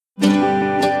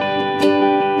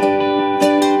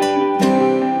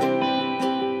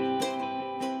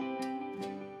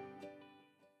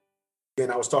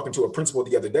even I was talking to a principal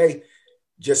the other day,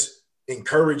 just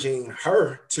encouraging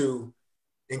her to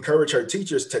encourage her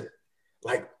teachers to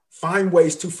like find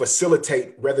ways to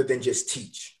facilitate rather than just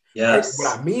teach. Right. What Yes.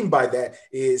 I mean by that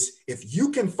is if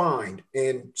you can find,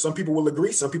 and some people will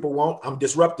agree, some people won't. I'm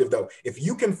disruptive though. If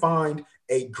you can find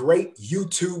a great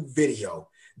YouTube video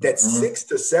that's 6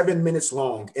 to 7 minutes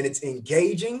long and it's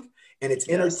engaging and it's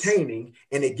Yes. entertaining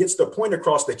and it gets the point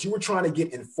across that you were trying to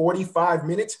get in 45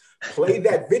 minutes, play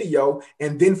that video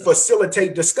and then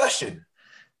facilitate discussion.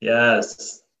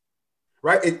 Yes.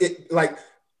 Right. It like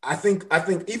I think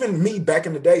even me back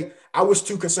in the day, I was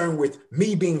too concerned with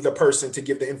me being the person to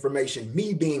give the information,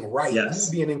 me being right, me Yes.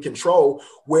 being in control.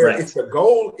 Where if Right. the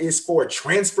goal is for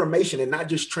transformation and not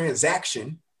just transaction,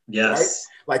 right? Yes.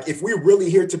 Like if we're really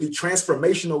here to be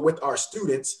transformational with our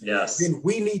students, Yes. then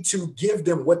we need to give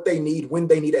them what they need, when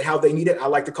they need it, how they need it. I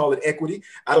like to call it equity.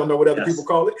 I don't know what other people Yes.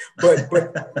 call it,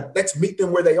 but let's meet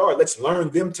them where they are. Let's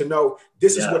learn them to know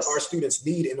this is what our Yes. students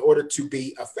need in order to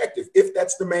be effective, if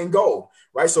that's the main goal,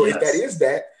 right? So if that Yes. is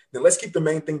that, then let's keep the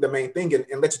main thing,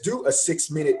 and let's do a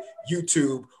 6-minute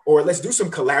YouTube, or let's do some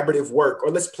collaborative work, or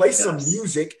let's play some Yes.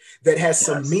 music that has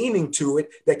some Yes. meaning to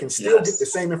it that can still get the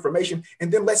Yes. same information. And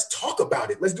then let's talk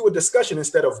about it. Let's do a discussion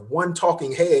instead of one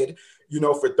talking head,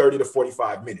 for 30 to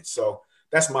 45 minutes. So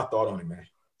that's my thought on it, man.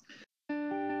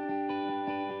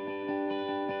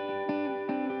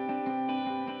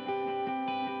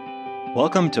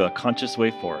 Welcome to A Conscious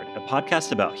Way Forward, a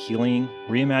podcast about healing,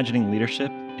 reimagining leadership,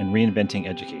 and reinventing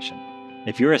education.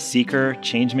 If you're a seeker,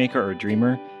 changemaker, or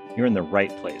dreamer, you're in the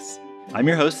right place. I'm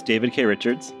your host, David K.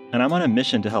 Richards, and I'm on a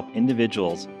mission to help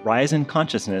individuals rise in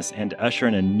consciousness and to usher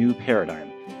in a new paradigm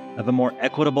of a more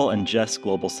equitable and just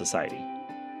global society.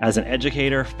 As an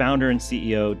educator, founder and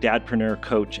CEO, dadpreneur,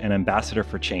 coach, and ambassador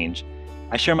for change,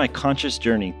 I share my conscious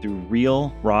journey through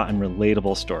real, raw, and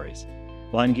relatable stories,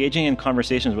 while engaging in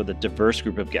conversations with a diverse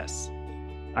group of guests.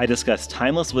 I discuss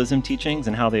timeless wisdom teachings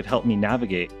and how they've helped me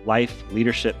navigate life,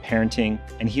 leadership, parenting,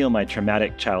 and heal my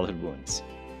traumatic childhood wounds.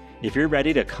 If you're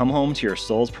ready to come home to your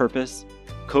soul's purpose,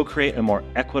 co-create a more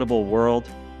equitable world,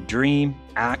 dream,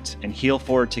 act, and heal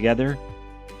forward together,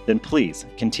 then please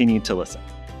continue to listen.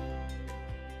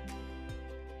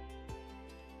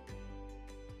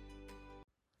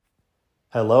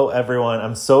 Hello, everyone.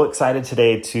 I'm so excited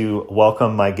today to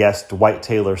welcome my guest, Dwight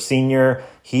Taylor Sr.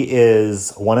 He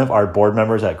is one of our board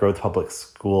members at Growth Public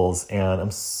Schools, and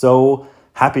I'm so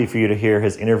happy for you to hear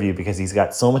his interview because he's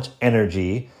got so much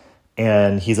energy,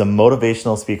 and he's a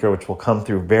motivational speaker, which will come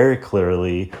through very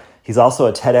clearly. He's also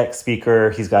a TEDx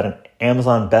speaker. He's got an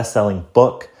Amazon best-selling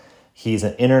book. He's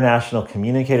an international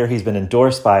communicator. He's been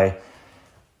endorsed by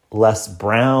Les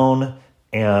Brown,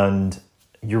 and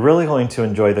you're really going to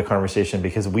enjoy the conversation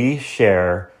because we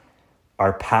share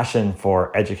our passion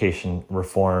for education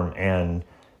reform and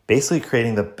basically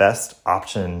creating the best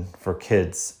option for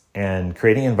kids and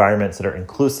creating environments that are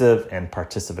inclusive and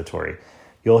participatory.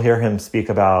 You'll hear him speak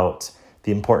about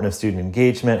the importance of student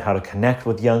engagement, how to connect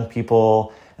with young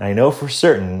people, and I know for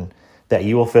certain that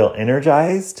you will feel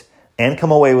energized and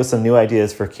come away with some new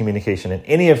ideas for communication in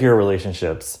any of your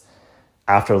relationships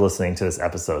after listening to this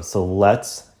episode. So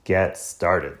let's get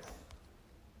started.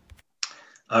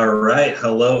 All right.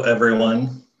 Hello,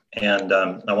 everyone. And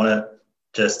I want to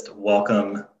just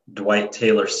welcome Dwight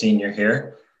Taylor Sr.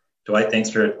 here. Dwight,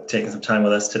 thanks for taking some time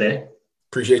with us today.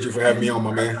 Appreciate you for having me on,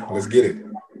 my man. Let's get it.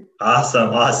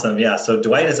 Awesome. Yeah. So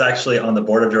Dwight is actually on the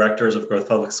board of directors of Growth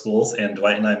Public Schools, and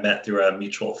Dwight and I met through a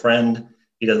mutual friend.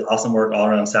 He does awesome work all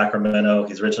around Sacramento.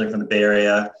 He's originally from the Bay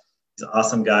Area. He's an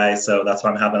awesome guy. So that's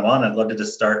why I'm having him on. I'd love to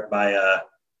just start by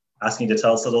asking you to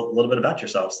tell us a little bit about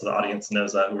yourself so the audience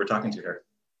knows who we're talking to here.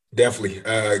 Definitely.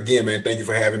 Again, man, thank you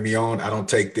for having me on. I don't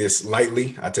take this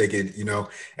lightly. I take it,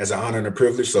 as an honor and a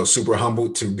privilege. So super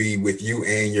humbled to be with you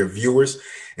and your viewers.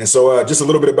 And so just a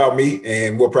little bit about me,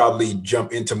 and we'll probably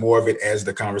jump into more of it as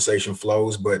the conversation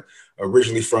flows. But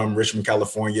originally from Richmond,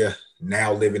 California,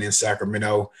 now living in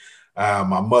Sacramento.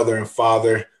 My mother and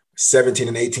father, 17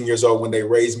 and 18 years old when they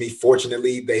raised me.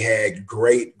 Fortunately, they had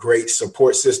great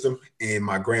support system in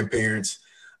my grandparents,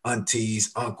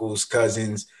 aunties, uncles,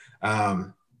 cousins.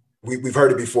 We've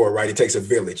heard it before, right? It takes a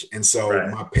village. And so Right.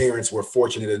 My parents were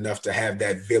fortunate enough to have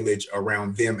that village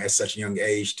around them at such a young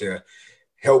age to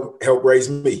help raise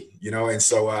me, And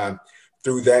so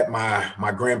through that,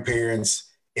 my grandparents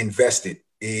invested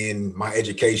in my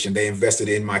education. They invested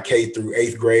in my K through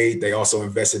 8th grade. They also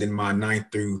invested in my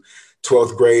 9th through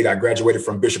 12th grade. I graduated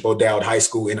from Bishop O'Dowd High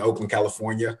School in Oakland,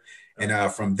 California.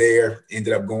 And from there,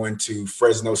 ended up going to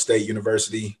Fresno State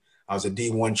University. I was a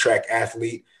D1 track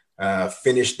athlete,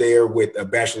 finished there with a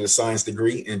Bachelor of Science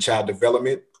degree in child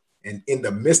development. And in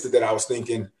the midst of that, I was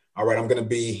thinking, all right, I'm going to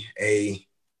be a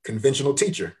conventional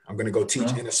teacher. I'm going to go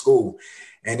teach in a school.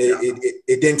 And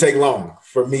it didn't take long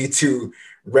for me to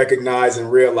recognize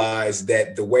and realize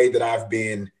that the way that I've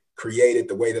been created,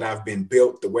 the way that I've been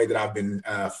built, the way that I've been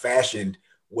fashioned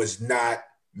was not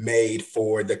made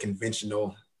for the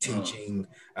conventional teaching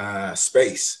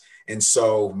space. And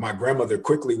so my grandmother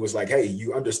quickly was like, hey,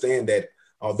 you understand that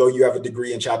although you have a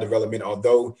degree in child development,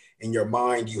 although in your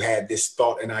mind you had this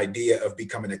thought and idea of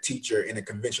becoming a teacher in a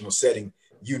conventional setting,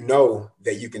 you know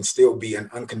that you can still be an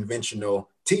unconventional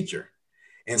teacher.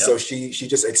 And so she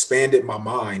just expanded my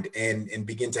mind and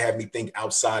began to have me think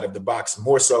outside of the box,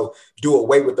 more so do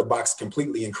away with the box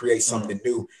completely and create something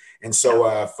new. And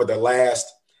so for the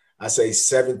last, I say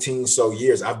 17 so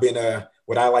years, I've been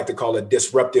what I like to call a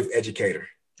disruptive educator.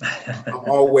 I'm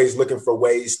always looking for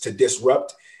ways to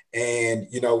disrupt. And,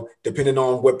 you know, depending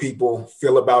on what people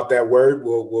feel about that word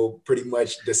will pretty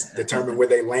much determine where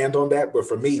they land on that. But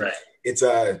for me, it's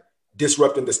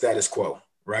disrupting the status quo,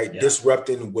 right?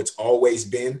 Disrupting what's always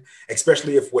been,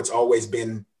 especially if what's always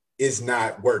been is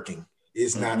not working,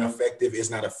 is not effective, is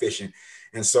not efficient.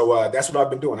 And so that's what I've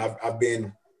been doing. I've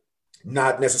been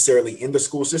not necessarily in the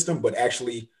school system, but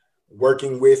actually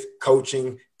working with,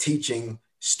 coaching, teaching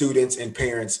students and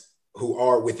parents who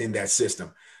are within that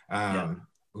system.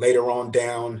 Later on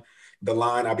down the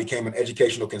line, I became an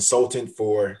educational consultant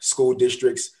for school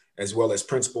districts, as well as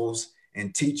principals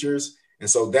and teachers. And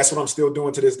so that's what I'm still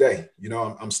doing to this day. You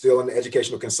know, I'm still an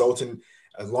educational consultant.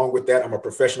 Along with that, I'm a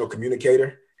professional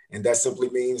communicator. And that simply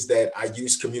means that I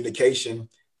use communication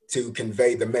to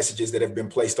convey the messages that have been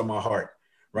placed on my heart,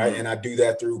 right? And I do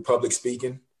that through public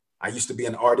speaking. I used to be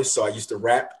an artist, so I used to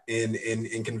rap and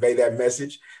convey that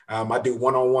message. I do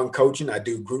one-on-one coaching. I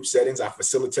do group settings. I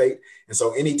facilitate. And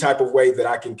so any type of way that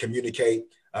I can communicate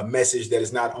a message that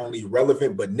is not only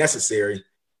relevant, but necessary,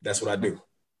 that's what I do.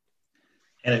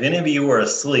 And if any of you were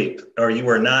asleep or you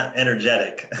were not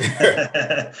energetic,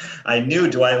 I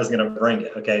knew Dwight was going to bring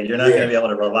it. Okay. You're not going to be able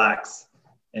to relax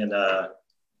and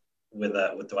with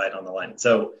Dwight on the line.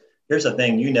 So here's the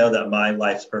thing, you know that my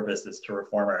life's purpose is to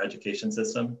reform our education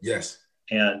system. Yes.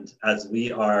 And as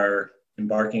we are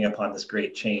embarking upon this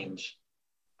great change,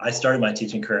 I started my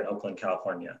teaching career in Oakland,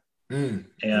 California.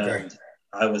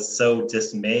 I was so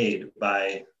dismayed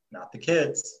by not the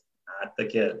kids.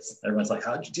 Everyone's like,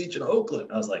 how'd you teach in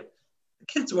Oakland? I was like, the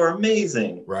kids were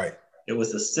amazing. Right. It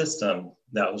was the system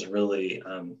that was really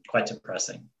quite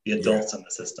depressing, the adults in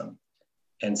the system.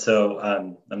 And so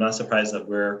I'm not surprised that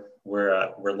we're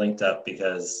linked up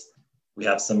because we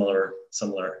have similar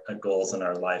goals in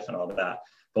our life and all of that.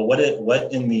 But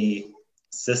what in the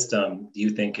system do you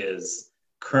think is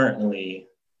currently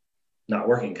not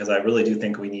working? Because I really do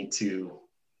think we need to.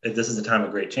 This is a time of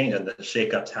great change, and the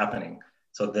shakeup's happening.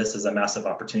 So this is a massive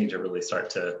opportunity to really start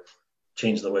to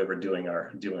change the way we're doing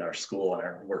our school and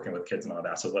our working with kids and all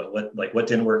that. So what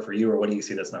didn't work for you, or what do you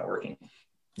see that's not working?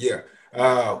 Yeah.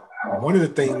 One of the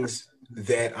things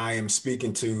that I am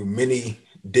speaking to many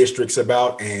districts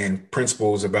about and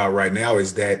principals about right now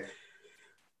is that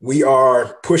we've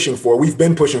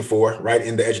been pushing for, right,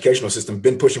 in the educational system,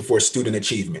 been pushing for student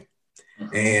achievement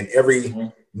and every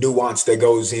nuance that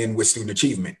goes in with student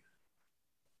achievement.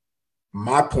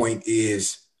 My point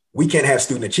is we can't have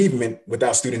student achievement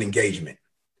without student engagement,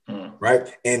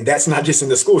 right? And that's not just in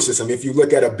the school system. If you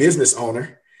look at a business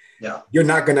owner, you're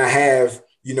not going to have,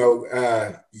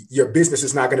 your business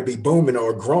is not going to be booming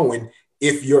or growing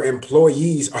if your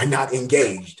employees are not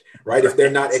engaged, right? If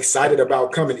they're not excited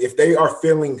about coming, if they are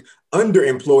feeling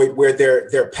underemployed where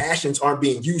their passions aren't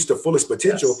being used to fullest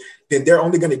potential, then they're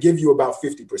only going to give you about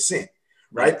 50%,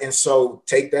 right? And so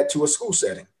take that to a school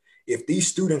setting. If these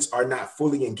students are not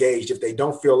fully engaged, if they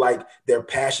don't feel like their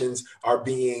passions are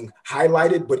being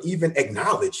highlighted, but even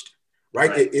acknowledged,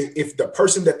 right? If the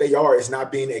person that they are is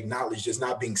not being acknowledged, is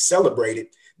not being celebrated,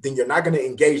 then you're not going to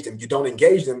engage them. You don't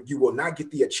engage them, you will not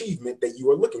get the achievement that you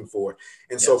are looking for.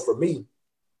 And so for me,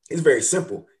 it's very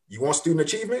simple. You want student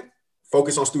achievement?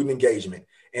 Focus on student engagement.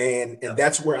 And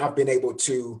that's where I've been able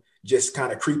to just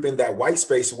kind of creep in that white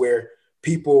space where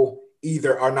people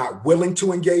either are not willing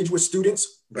to engage with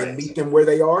students and meet them where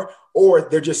they are, or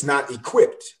they're just not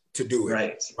equipped to do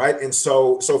it. Right. And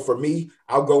so for me,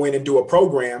 I'll go in and do a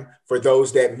program for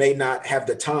those that may not have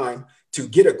the time to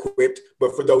get equipped,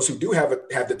 but for those who do have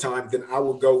the time, then I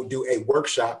will go do a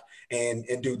workshop and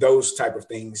do those type of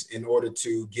things in order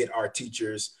to get our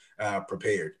teachers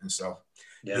prepared. And so,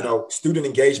 student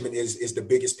engagement is the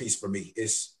biggest piece for me.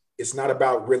 It's not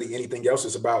about really anything else.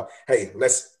 It's about, hey,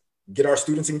 let's get our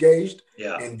students engaged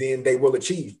and then they will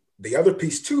achieve. The other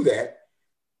piece to that,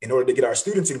 in order to get our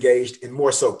students engaged and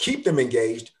more so keep them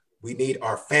engaged, we need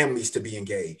our families to be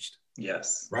engaged.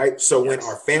 Yes. Right. So when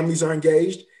our Yes. families are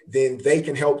engaged, then they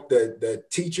can help the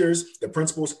teachers, the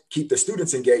principals keep the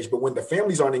students engaged. But when the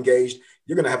families aren't engaged,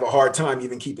 you're going to have a hard time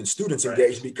even keeping students Right.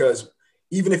 engaged, because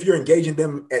even if you're engaging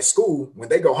them at school, when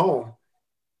they go home,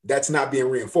 that's not being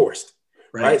reinforced.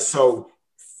 Right. So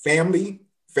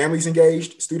families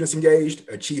engaged, students engaged,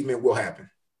 achievement will happen.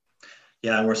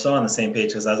 Yeah, and we're so on the same page,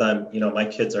 because as I'm, my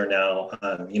kids are now,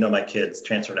 my kids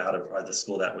transferred out of the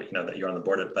school that that you're on the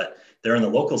board of, but they're in the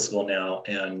local school now.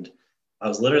 And I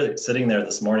was literally sitting there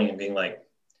this morning and being like,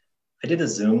 I did a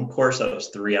Zoom course that was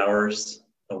 3 hours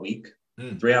a week,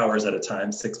 3 hours at a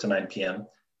time, 6 to 9 p.m.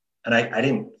 And I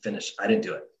didn't finish. I didn't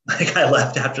do it. Like, I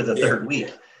left after the third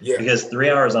week, because 3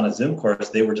 hours on a Zoom course,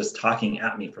 they were just talking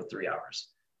at me for 3 hours.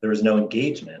 There was no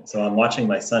engagement. So I'm watching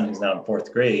my son, who's now in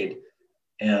fourth grade.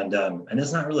 And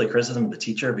it's not really a criticism of the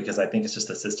teacher, because I think it's just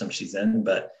the system she's in,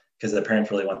 but because the parents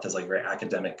really want this like very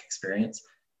academic experience.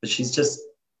 But she's just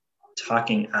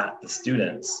talking at the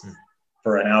students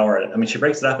for an hour. I mean, she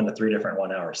breaks it up into 3 different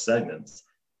 1-hour segments,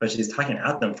 but she's talking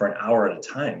at them for an hour at a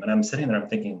time. And I'm sitting there, I'm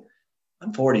thinking,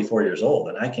 I'm 44 years old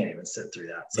and I can't even sit through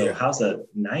that. So how's a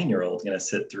 9-year-old going to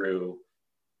sit through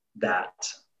that?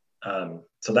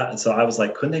 So I was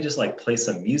like, couldn't they just like play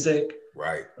some music?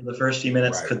 Right. For the first few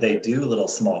minutes, right. Could they do little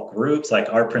small groups? Like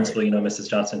our principal, Mrs.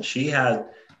 Johnson, she had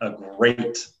a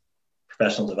great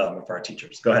professional development for our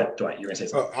teachers. Go ahead, Dwight, you were going to say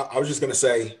something. I was just going to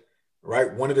say,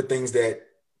 right, one of the things that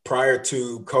prior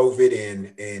to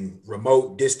COVID and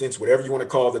remote distance, whatever you want to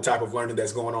call the type of learning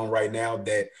that's going on right now,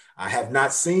 that I have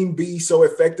not seen be so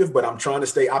effective, but I'm trying to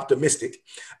stay optimistic.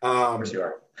 Of course you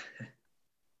are.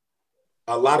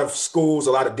 A lot of schools,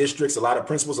 a lot of districts, a lot of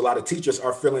principals, a lot of teachers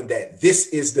are feeling that this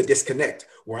is the disconnect,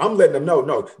 where I'm letting them know,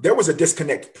 no, there was a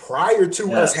disconnect prior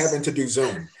to us having to do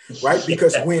Zoom, right?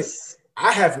 Because when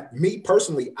I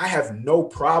have no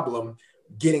problem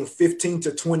getting 15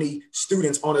 to 20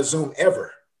 students on a Zoom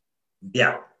ever.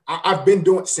 Yeah. I've been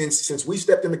doing since we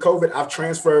stepped into COVID. I've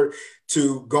transferred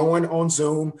to going on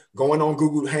Zoom, going on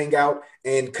Google Hangout,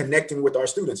 and connecting with our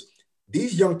students.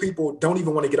 These young people don't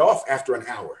even want to get off after an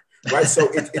hour. Right. So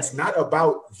it's not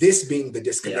about this being the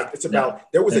disconnect. It's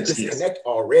about there was a disconnect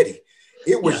already.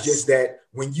 It was just that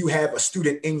when you have a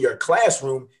student in your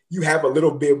classroom, you have a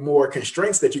little bit more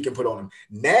constraints that you can put on them.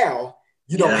 Now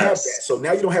you don't have that. So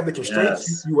now you don't have the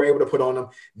constraints you were able to put on them.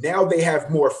 Now they have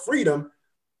more freedom.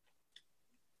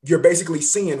 You're basically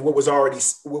seeing what was already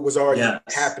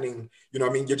happening. You know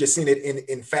what I mean? You're just seeing it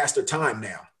in faster time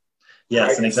now. Yes,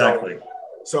 right? And exactly.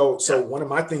 So one of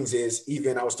my things is,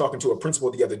 even I was talking to a principal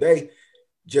the other day,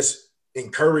 just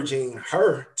encouraging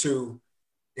her to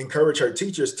encourage her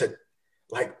teachers to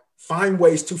like find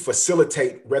ways to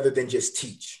facilitate rather than just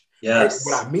teach. Yes.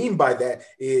 Right? What I mean by that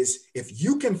is, if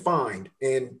you can find,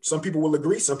 and some people will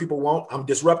agree, some people won't, I'm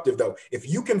disruptive though. If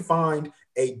you can find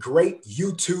a great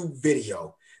YouTube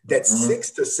video that's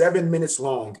 6 to 7 minutes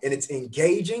long and it's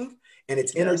engaging and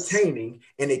it's entertaining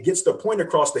and it gets the point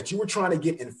across that you were trying to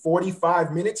get in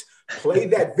 45 minutes, play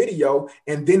that video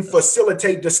and then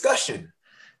facilitate discussion.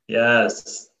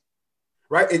 Yes.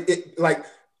 Right.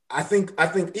 I think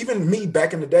even me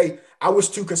back in the day, I was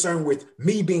too concerned with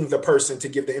me being the person to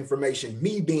give the information,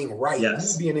 me being right, me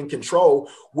being in control,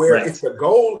 where if the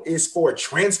goal is for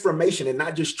transformation and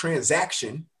not just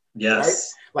transaction, right?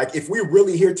 Like if we're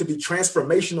really here to be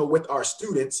transformational with our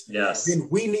students, then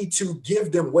we need to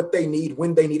give them what they need,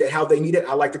 when they need it, how they need it.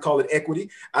 I like to call it equity.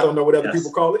 I don't know what other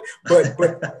people call it,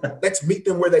 but let's meet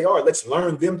them where they are. Let's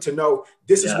learn them to know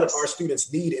this is what our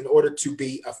students need in order to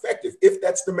be effective, if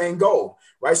that's the main goal,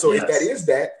 right? So if that is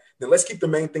that, then let's keep the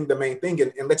main thing,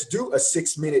 and let's do a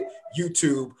 6-minute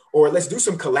YouTube, or let's do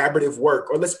some collaborative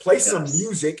work, or let's play some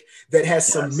music that has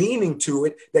some meaning to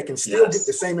it that can still get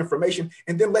the same information.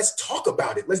 And then let's talk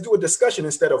about it. Let's do a discussion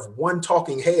instead of one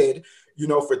talking head,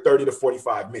 for 30 to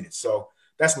 45 minutes. So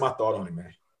that's my thought on it,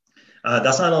 man.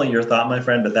 That's not only your thought, my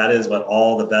friend, but that is what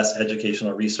all the best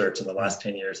educational research in the last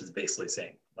 10 years is basically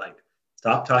saying. Like,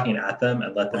 stop talking at them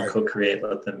and let them co-create,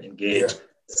 let them engage.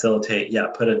 Facilitate,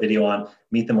 put a video on,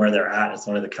 meet them where they're at. It's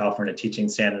one of the California teaching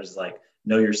standards, like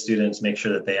know your students, make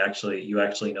sure that you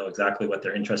actually know exactly what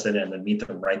they're interested in, and then meet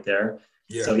them right there.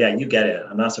 So you get it.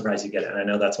 I'm not surprised you get it. And I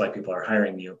know that's why people are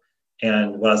hiring you.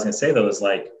 And what I was going to say though is,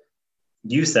 like,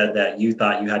 you said that you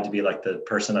thought you had to be like the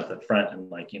person at the front and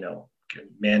like,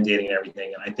 mandating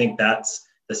everything. And I think that's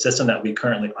the system that we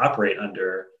currently operate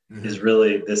under. Is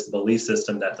really this belief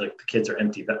system that like the kids are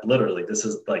empty. But literally, this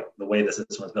is like the way the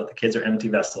system is built. The kids are empty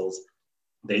vessels.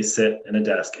 They sit in a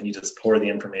desk and you just pour the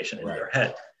information into their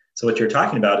head. So what you're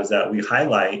talking about is that we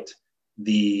highlight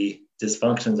the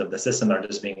dysfunctions of the system that are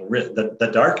just being the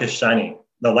dark is shining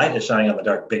the light is shining on the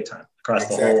dark big time across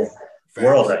the Exactly. whole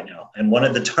world Facts. right now. And one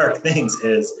of the dark things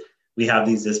is we have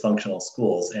these dysfunctional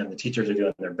schools, and the teachers are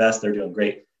doing their best, they're doing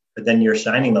great, but then you're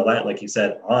shining the light, like you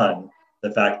said, on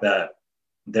the fact that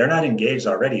they're not engaged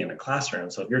already in a classroom.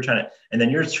 So if you're trying to, and then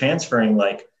you're transferring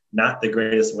like not the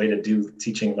greatest way to do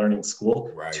teaching, learning,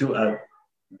 school Right. to a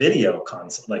video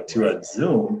console, like to Right. a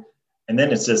Zoom, and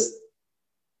then it's just,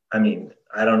 I mean,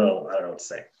 I don't know what to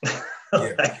say.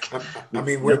 Yeah. Like, I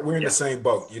mean, we're in the same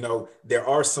boat. You know, there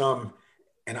are some,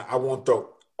 and I won't throw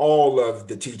all of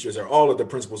the teachers or all of the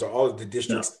principals or all of the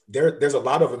districts. There's a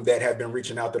lot of them that have been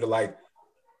reaching out that are like,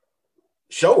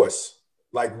 show us.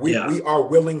 Like we are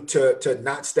willing to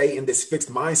not stay in this fixed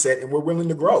mindset, and we're willing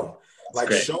to grow. That's like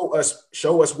great.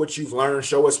 show us what you've learned,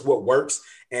 show us what works,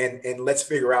 and let's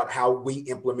figure out how we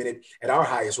implement it at our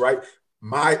highest, right?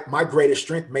 My greatest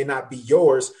strength may not be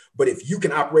yours, but if you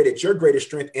can operate at your greatest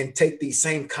strength and take these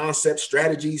same concepts,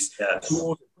 strategies,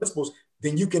 tools, and principles,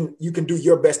 then you can do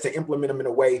your best to implement them in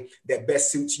a way that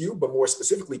best suits you, but more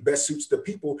specifically, best suits the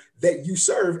people that you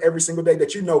serve every single day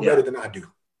that you know better than I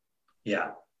do.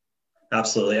 Yeah,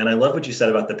 absolutely. And I love what you said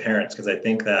about the parents, because I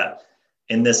think that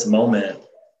in this moment,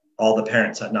 all the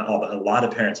parents, not all, but a lot of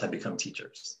parents have become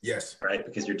teachers. Yes. Right?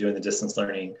 Because you're doing the distance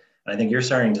learning. And I think you're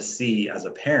starting to see as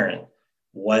a parent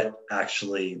what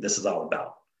actually this is all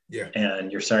about. Yeah.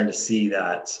 And you're starting to see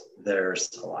that there's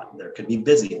a lot, there could be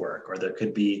busy work, or there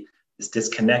could be this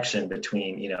disconnection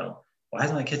between, why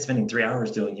is my kid spending 3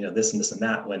 hours doing, this and this and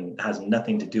that when it has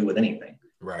nothing to do with anything?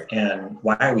 Right. And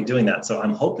why are we doing that? So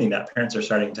I'm hoping that parents are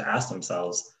starting to ask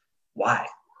themselves, why?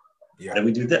 Yeah. Why do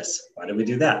we do this? Why do we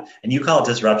do that? And you call it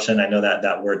disruption. I know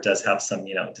that word does have some,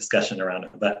 discussion around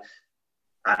it, but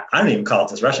I don't even call it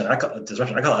disruption. I call it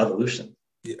evolution.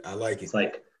 Yeah, I like it. It's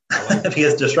like,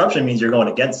 because disruption means you're going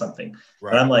against something.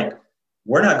 Right. But I'm like,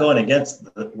 we're not going against,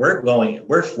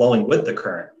 we're flowing with the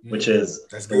current, which is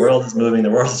the world is moving, the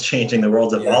world is changing, the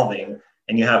world's evolving.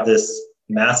 And you have this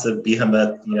massive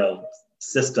behemoth,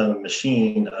 system,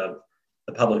 machine of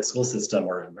the public school system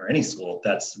or any school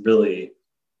that's really,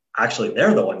 actually,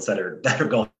 they're the ones that are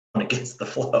going against the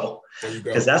flow,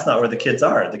 because that's not where the kids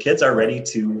are. The kids are ready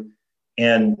to,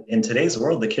 and in today's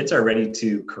world, the kids are ready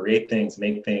to create things,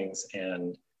 make things,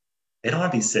 and they don't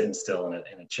want to be sitting still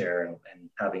in a chair and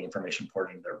having information poured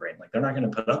into their brain. Like, they're not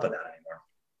going to put up with that anymore.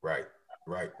 Right.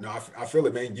 Right. No, I feel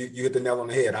it, man. You hit the nail on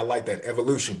the head. I like that.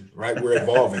 Evolution, right? We're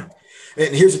evolving.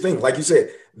 And here's the thing, like you said,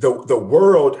 the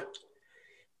world,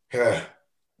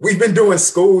 we've been doing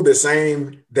school the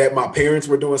same that my parents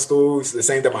were doing schools, the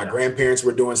same that my grandparents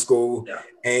were doing school. Yeah.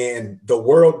 And the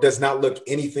world does not look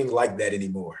anything like that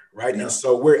anymore. Right. No. And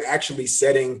so we're actually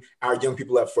setting our young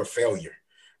people up for failure.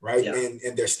 Right. Yeah.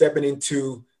 And they're stepping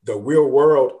into the real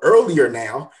world earlier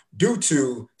now due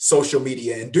to social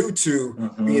media and due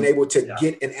to being able to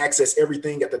get and access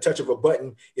everything at the touch of a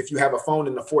button. If you have a phone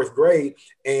in the 4th grade,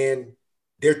 and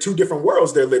they're two different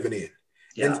worlds they're living in.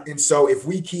 Yeah. And so if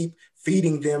we keep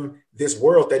feeding them this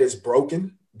world that is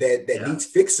broken, that needs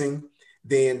fixing,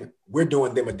 then we're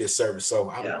doing them a disservice.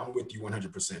 So I'm with you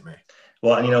 100%, man.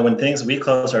 Well, and we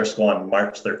closed our school on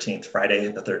March 13th,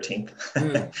 Friday the 13th.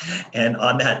 And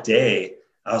on that day,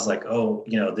 I was like, oh,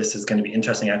 this is going to be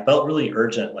interesting. I felt really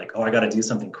urgent, like, oh, I got to do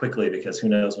something quickly, because who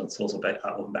knows when schools will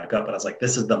open back up. But I was like,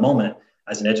 this is the moment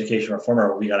as an education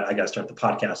reformer, I got to start the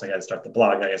podcast. I got to start the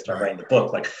blog. I got to start writing the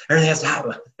book. Like, everything has to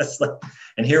happen.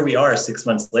 And here we are 6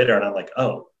 months later. And I'm like,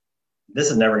 oh,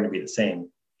 this is never going to be the same.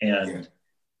 And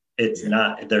it's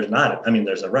not,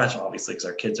 there's a rush, obviously, because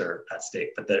our kids are at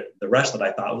stake. But the rush that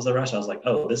I thought was the rush, I was like,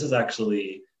 oh, this is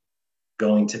actually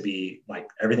going to be like,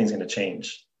 everything's going to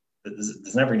change. This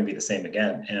is never going to be the same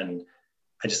again. And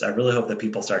I really hope that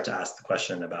people start to ask the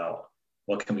question about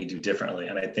what can we do differently.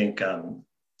 And I think,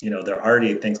 there are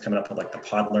already things coming up with like the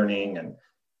pod learning and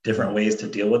different ways to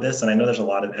deal with this. And I know there's a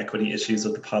lot of equity issues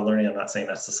with the pod learning. I'm not saying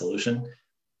that's the solution,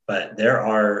 but there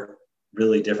are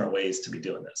really different ways to be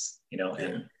doing this,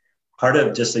 and part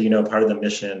of, just so part of the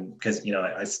mission, because,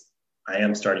 I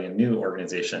am starting a new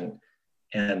organization,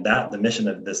 and the mission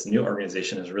of this new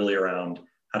organization is really around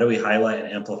how do we highlight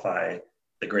and amplify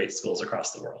the great schools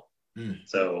across the world.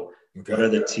 So what are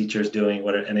the teachers doing?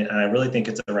 And I really think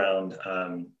it's around,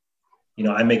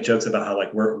 I make jokes about how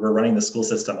like we're running the school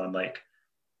system on like,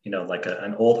 like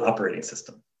an old operating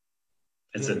system.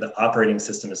 The operating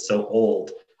system is so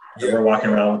old that we're walking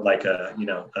around with like a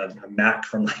Mac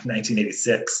from like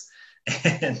 1986.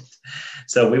 And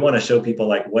so we want to show people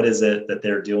like, what is it that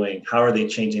they're doing? How are they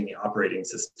changing the operating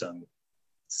system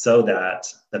so that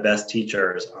the best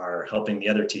teachers are helping the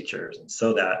other teachers, and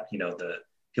so that, the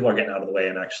people are getting out of the way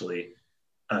and actually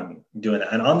doing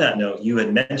that. And on that note, you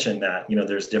had mentioned that,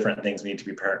 there's different things we need to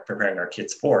be preparing our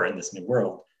kids for in this new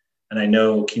world. And I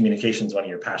know communication is one of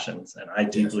your passions. And I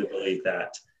deeply believe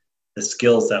that the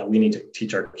skills that we need to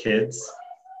teach our kids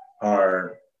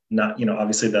are not,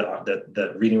 obviously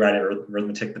the reading, writing,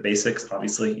 arithmetic, the basics,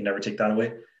 obviously you never take that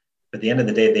away. But at the end of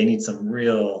the day, they need some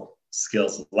real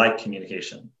skills like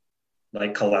communication,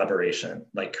 like collaboration,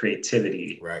 like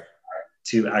creativity, right,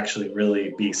 to actually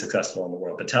really be successful in the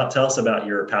world. But tell us about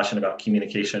your passion about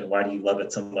communication. Why do you love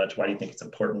it so much? Why do you think it's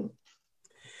important?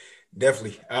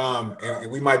 Definitely.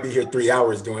 And we might be here 3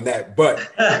 hours doing that, but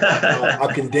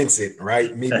I'll condense it,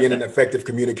 right? Me being an effective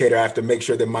communicator, I have to make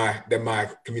sure that my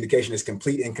communication is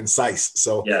complete and concise.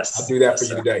 So I'll do that for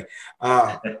you today.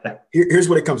 Here's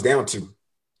what it comes down to.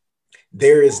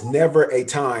 There is never a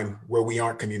time where we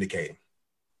aren't communicating.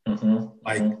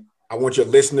 I want your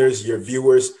listeners, your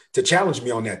viewers to challenge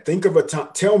me on that. Think of a time,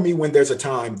 tell me when there's a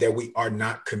time that we are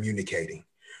not communicating,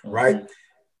 right?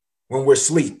 When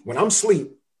I'm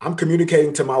asleep, I'm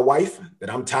communicating to my wife that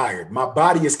I'm tired. My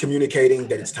body is communicating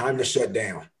that it's time to shut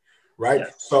down, right?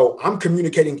 Yes. So I'm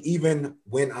communicating even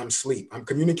when I'm asleep. I'm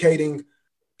communicating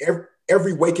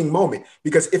every waking moment,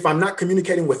 because if I'm not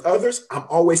communicating with others, I'm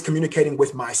always communicating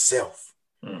with myself,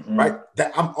 right?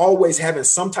 That I'm always having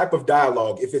some type of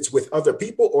dialogue, if it's with other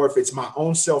people or if it's my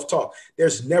own self-talk.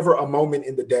 There's never a moment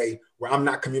in the day where I'm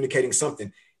not communicating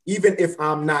something. Even if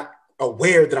I'm not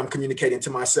aware that I'm communicating to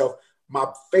myself, my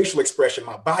facial expression,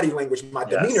 my body language, my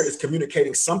demeanor is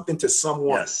communicating something to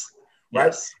someone, right?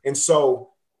 Yes. And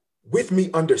so with me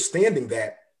understanding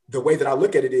that, the way that I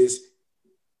look at it is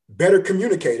better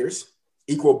communicators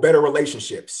equal better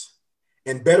relationships,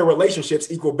 and better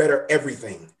relationships equal better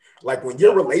everything. Like when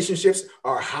your relationships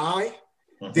are high,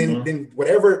 then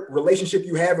whatever relationship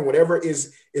you have and whatever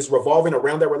is revolving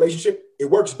around that relationship, it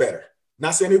works better.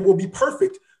 Not saying it will be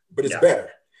perfect, but it's better,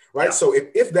 right? Yeah. So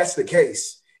if that's the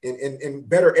case, and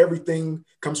better everything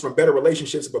comes from better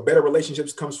relationships, but better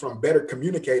relationships comes from better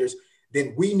communicators,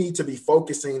 then we need to be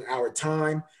focusing our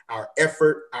time, our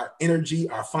effort, our energy,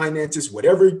 our finances,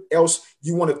 whatever else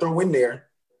you want to throw in there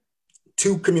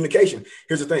to communication.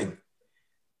 Here's the thing.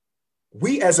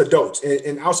 We as adults,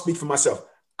 and I'll speak for myself,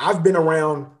 I've been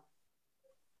around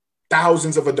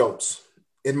thousands of adults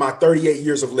in my 38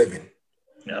 years of living.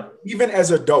 Yeah. Even as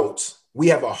adults, we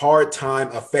have a hard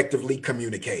time effectively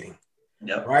communicating.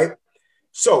 Yep. Right.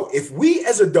 So if we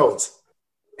as adults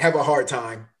have a hard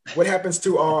time, what happens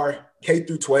to our K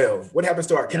through 12? What happens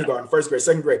to our kindergarten, first grade,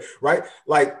 second grade, right?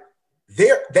 Like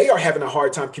they are having a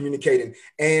hard time communicating.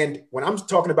 And when I'm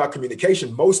talking about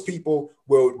communication, most people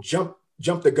will jump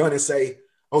the gun and say,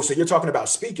 oh, so you're talking about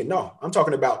speaking. No, I'm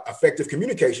talking about effective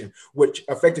communication, which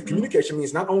effective communication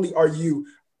means not only are you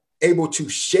able to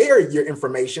share your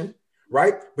information,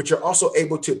 right? But you're also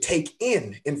able to take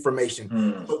in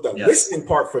information. So the listening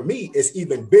part for me is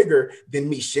even bigger than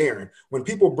me sharing. When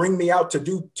people bring me out to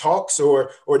do talks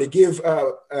or to give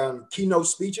keynote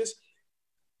speeches,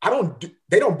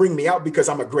 they don't bring me out because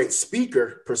I'm a great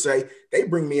speaker per se. They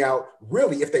bring me out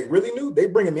really, if they really knew, they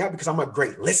bring me out because I'm a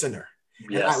great listener.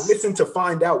 Yes. And I listen to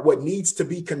find out what needs to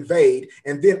be conveyed.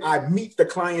 And then I meet the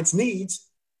client's needs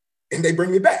and they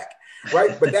bring me back.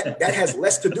 Right. But that has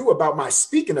less to do about my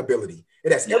speaking ability.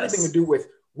 It has everything to do with,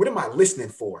 what am I listening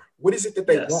for? What is it that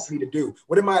they want me to do?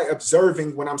 What am I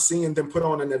observing when I'm seeing them put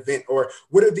on an event? Or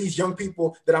what are these young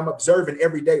people that I'm observing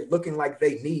every day looking like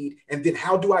they need? And then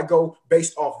how do I go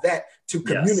based off that to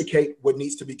communicate what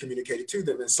needs to be communicated to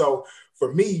them? And so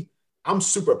for me, I'm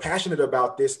super passionate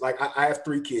about this. Like I have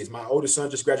 3 kids. My oldest son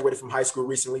just graduated from high school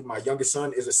recently. My youngest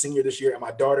son is a senior this year, and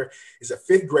my daughter is a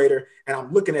 5th grader. And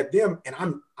I'm looking at them and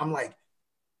I'm like,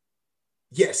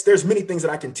 yes, there's many things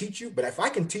that I can teach you, but if I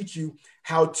can teach you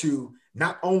how to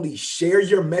not only share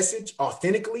your message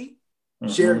authentically,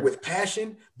 share it with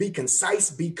passion, be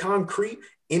concise, be concrete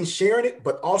in sharing it,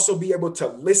 but also be able to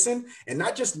listen, and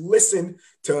not just listen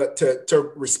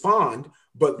to respond,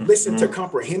 but listen to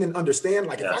comprehend and understand.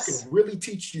 Like if I can really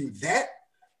teach you that,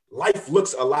 life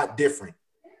looks a lot different.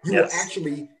 You will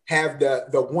actually have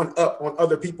the one up on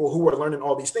other people who are learning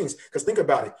all these things. Because think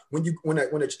about it,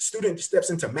 when a student steps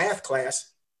into math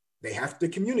class, they have to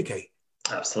communicate.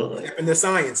 Absolutely. In the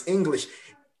science, English,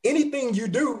 anything you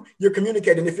do, you're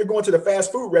communicating. If you're going to the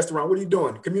fast food restaurant, what are you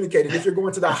doing? Communicating. If you're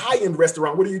going to the high-end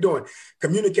restaurant, what are you doing?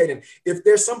 Communicating. If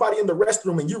there's somebody in the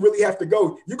restroom and you really have to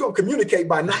go, you're going to communicate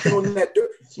by knocking on that door,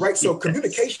 right? So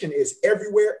communication is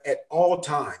everywhere at all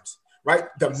times. Right?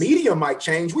 The media might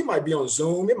change. We might be on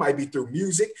Zoom. It might be through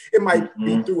music. It might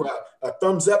be through a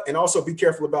thumbs up. And also be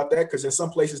careful about that, because in some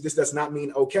places this does not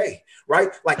mean okay. Right?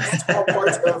 Like that's all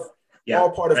parts of all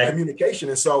part of communication.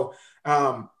 And so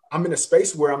I'm in a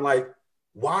space where I'm like,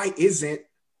 why isn't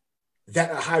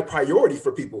that a high priority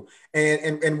for people?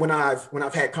 And when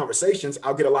I've had conversations,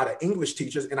 I'll get a lot of English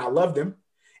teachers, and I love them,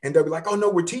 and they'll be like, oh no,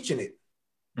 we're teaching it.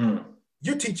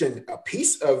 You're teaching a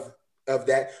piece of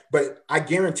that, but I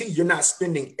guarantee you're not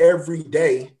spending every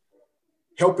day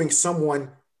helping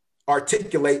someone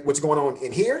articulate what's going on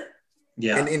in here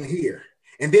and in here,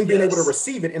 and then being able to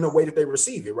receive it in the way that they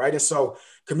receive it, right? And so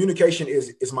communication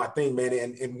is my thing, man.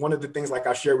 And one of the things, like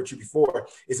I shared with you before,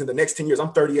 is in the next 10 years,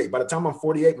 I'm 38. By the time I'm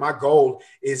 48, my goal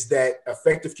is that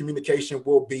effective communication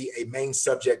will be a main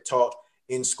subject taught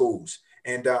in schools.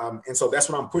 And so that's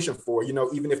what I'm pushing for, you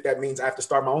know, even if that means I have to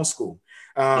start my own school.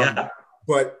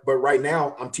 But right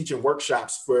now I'm teaching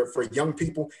workshops for young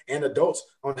people and adults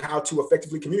on how to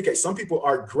effectively communicate. Some people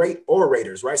are great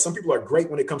orators, right? Some people are great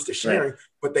when it comes to sharing,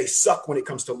 but they suck when it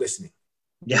comes to listening.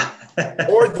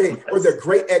 or they're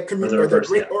great at communicating, or they're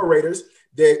great orators.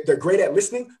 They're great at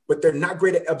listening, but they're not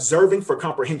great at observing for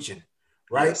comprehension,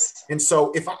 right? And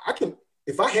so if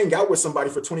I hang out with somebody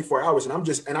for 24 hours and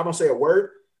I don't say a word,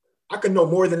 I can know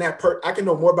more than I can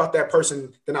know more about that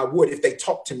person than I would if they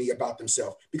talk to me about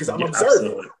themselves, because I'm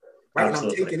observing, right? And I'm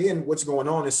taking in what's going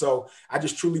on. And so I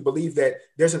just truly believe that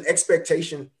there's an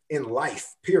expectation in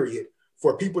life, period,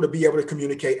 for people to be able to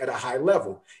communicate at a high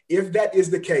level. If that is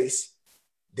the case,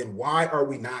 then why are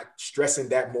we not stressing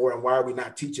that more? And why are we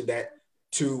not teaching that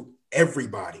to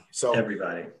everybody? So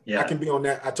everybody, I can be on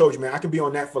that. I told you, man, I can be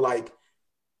on that for like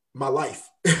my life.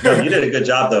 No, you did a good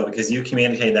job though, because you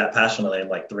communicated that passionately in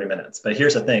like 3 minutes. But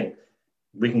here's the thing,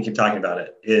 we can keep talking about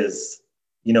it, is,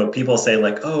 you know, people say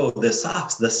like, oh, the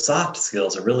soft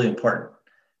skills are really important.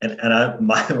 And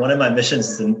one of my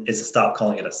missions is to stop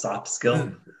calling it a soft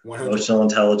skill. 100%. Emotional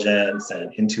intelligence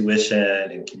and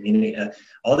intuition and community,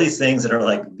 all these things that are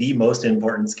like the most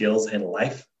important skills in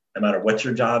life, no matter what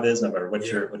your job is, no matter what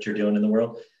you're doing in the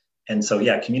world. And so,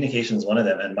 communication is one of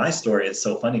them. And my story is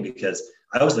so funny because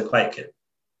I was the quiet kid.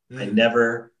 I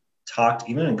never talked,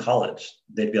 even in college.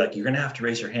 They'd be like, you're going to have to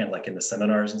raise your hand, like in the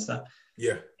seminars and stuff.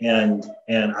 And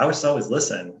I was always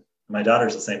listen. My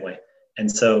daughter's the same way.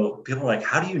 And so people are like,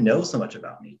 how do you know so much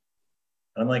about me?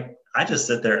 And I'm like, I just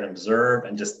sit there and observe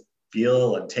and just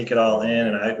feel and take it all in.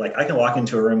 And I can walk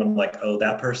into a room and I'm like, oh,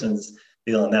 that person's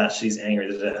feeling that, she's angry.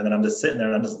 And then I'm just sitting there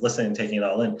and I'm just listening and taking it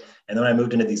all in. And then I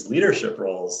moved into these leadership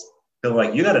roles. People were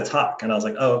like, you got to talk. And I was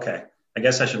like, oh, okay. I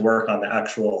guess I should work on the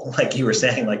actual, like you were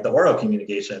saying, like the oral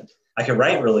communication. I could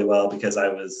write really well because I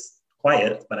was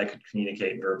quiet, but I could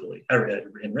communicate verbally or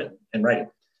in writing.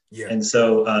 And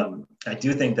so I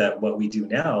do think that what we do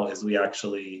now is we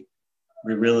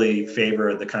really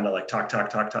favor the kind of like talk,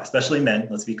 especially men,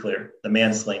 let's be clear, the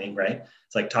mansplaining, right?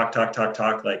 It's like talk,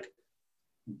 like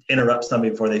interrupt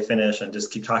somebody before they finish and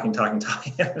just keep talking.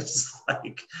 It's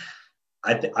like,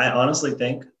 I honestly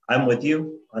think I'm with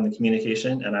you on the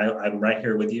communication, and I'm right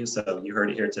here with you. So you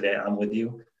heard it here today. I'm with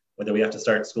you, whether we have to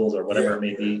start schools or whatever it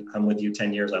may be. I'm with you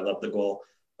 10 years. I love the goal.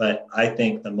 But I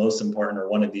think the most important, or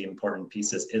one of the important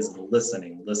pieces, is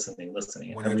listening. 100%.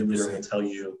 And every leader will tell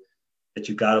you that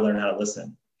you got to learn how to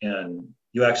listen. And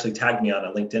you actually tagged me on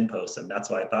a LinkedIn post, and that's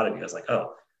why I thought of you. I was like,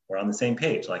 oh, we're on the same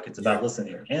page. Like, it's about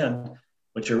listening. And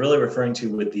what you're really referring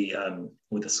to with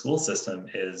the school system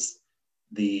is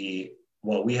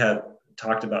what we have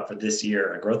talked about for this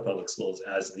year at Growth Public Schools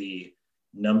as the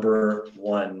number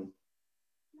one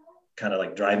kind of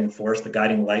like driving force, the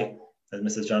guiding light, as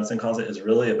Mrs. Johnson calls it, is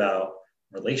really about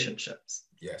relationships.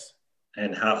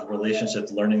 And how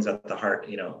relationships, learning's at the heart,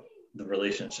 the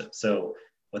relationship. So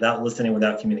without listening,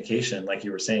 without communication, like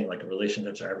you were saying, like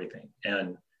relationships are everything.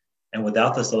 And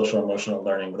without the social emotional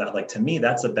learning, to me,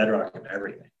 that's the bedrock of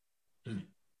everything.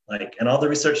 And all the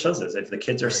research shows this: if the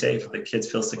kids are safe, if the kids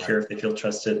feel secure, if they feel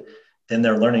trusted, then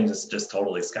their learning just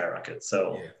totally skyrockets.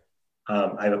 So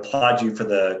I applaud you for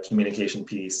the communication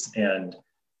piece. And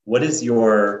what is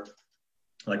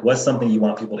what's something you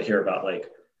want people to hear about? Like,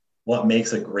 what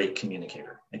makes a great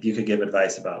communicator? If you could give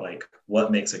advice about what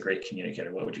makes a great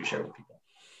communicator, what would you share with people?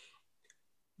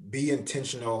 Be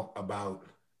intentional about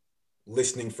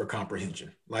listening for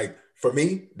comprehension. Like, for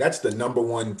me, that's the number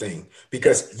one thing,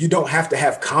 because you don't have to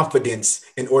have confidence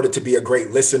in order to be a great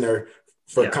listener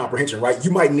for comprehension, right? You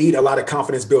might need a lot of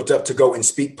confidence built up to go and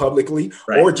speak publicly,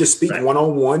 or just speak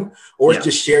one-on-one, or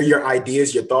just share your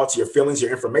ideas, your thoughts, your feelings,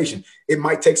 your information. It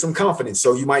might take some confidence.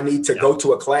 So you might need to go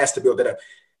to a class to build that up.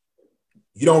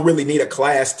 You don't really need a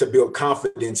class to build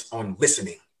confidence on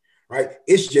listening, right?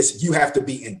 It's just, you have to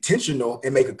be intentional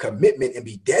and make a commitment and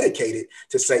be dedicated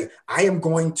to say, I am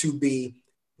going to be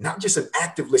not just an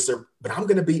active listener, but I'm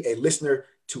going to be a listener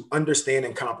to understand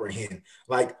and comprehend.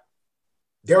 Like,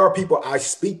 there are people I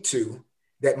speak to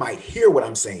that might hear what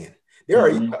I'm saying. There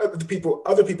Mm-hmm. are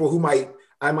other people who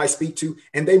I might speak to,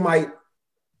 and they might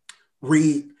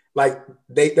read like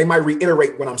they might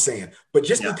reiterate what I'm saying. But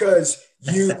just Yeah. because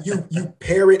you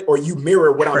parrot or you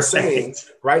mirror what I'm saying,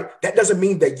 Right. right? That doesn't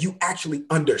mean that you actually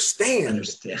understand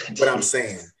Understand. what I'm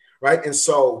saying, Yes. right? And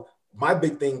so my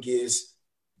big thing is,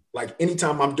 like,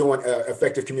 anytime I'm doing an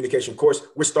effective communication course,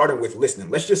 we're starting with listening.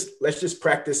 Let's just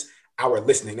practice our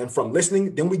listening. And from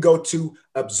listening, then we go to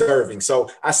observing. So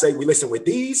I say we listen with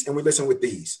these and we listen with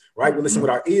these, right? We listen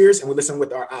with Mm-hmm. our ears and we listen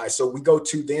with our eyes. So we go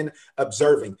to then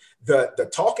observing. The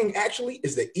talking actually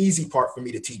is the easy part for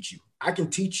me to teach you. I can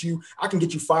teach you, I can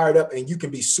get you fired up and you can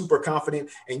be super confident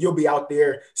and you'll be out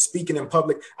there speaking in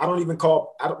public.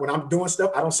 When I'm doing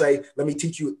stuff, I don't say, let me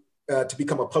teach you to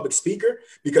become a public speaker,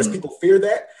 because Mm-hmm. people fear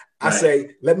that. I Right.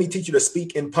 say, let me teach you to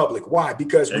speak in public. Why?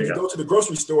 Because There when you you go. go to the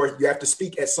grocery store, you have to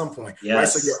speak at some point, right?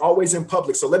 So Yes. you're always in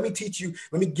public. So let me teach you,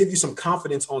 let me give you some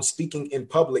confidence on speaking in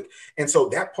public. And so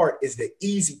that part is the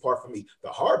easy part for me. The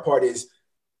hard part is,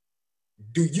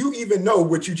 do you even know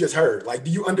what you just heard? Like, do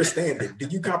you understand it?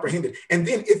 Did you comprehend it? And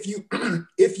then if you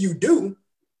if you do,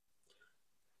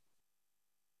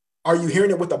 are you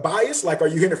hearing it with a bias? Like, are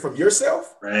you hearing it from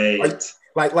yourself? Are you,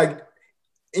 Right. like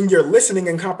in your listening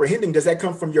and comprehending, does that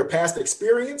come from your past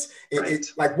experience? Right.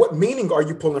 Like, what meaning are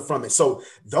you pulling from it? So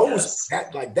Yes.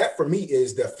 that for me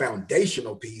is the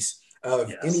foundational piece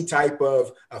of any Yes. type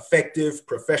of effective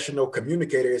professional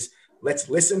communicator. Is, let's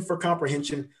listen for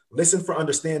comprehension, listen for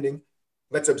understanding,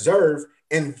 let's observe,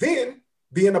 and then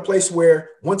be in a place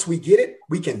where once we get it,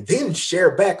 we can then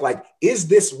share back, like, is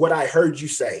this what I heard you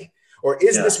say? Or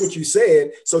is this what Yes. you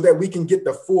said, so that we can get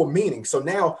the full meaning? So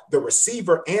now the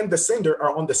receiver and the sender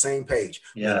are on the same page.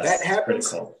 When that Yes. It's happens,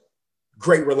 critical.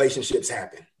 great relationships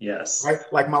happen, Yes. right?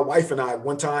 Like my wife and I,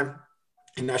 one time,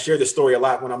 and I share this story a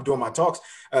lot when I'm doing my talks.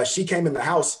 She came in the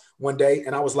house one day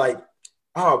and I was like,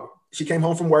 oh, she came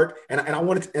home from work and I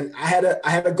wanted to, and I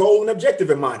had a goal and objective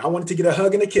in mind. I wanted to get a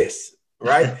hug and a kiss,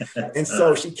 right? And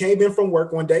so she came in from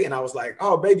work one day and I was like,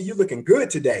 oh, baby, you looking good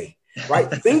today, right?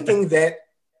 Thinking that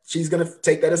she's going to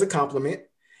take that as a compliment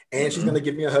and she's going to Mm-hmm.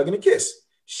 give me a hug and a kiss.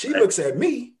 She Right. looks at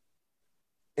me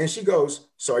and she goes,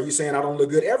 so are you saying I don't look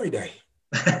good every day?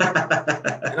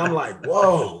 And I'm like,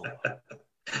 whoa.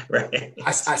 Right.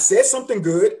 I said something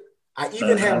good. I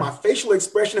even had Uh-huh. my facial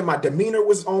expression and my demeanor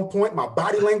was on point. My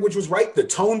body language was right. The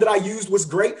tone that I used was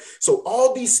great. So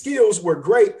all these skills were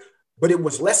great, but it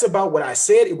was less about what I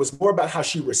said. It was more about how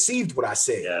she received what I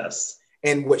said. Yes.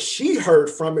 And what she heard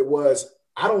from it was,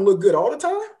 I don't look good all the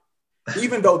time,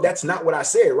 even though that's not what I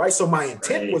said, right? So my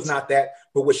intent was Right. not that,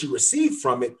 but what she received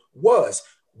from it was.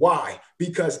 Why?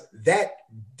 Because that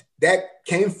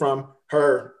came from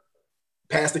her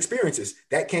past experiences.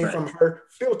 That came Right. from her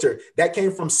filter. That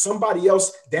came from somebody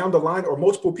else down the line or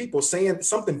multiple people saying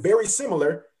something very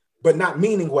similar, but not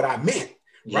meaning what I meant,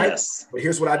 right? Yes. But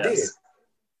here's what I did. Yes.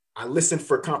 I listened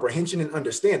for comprehension and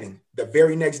understanding. The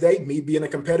very next day, me being a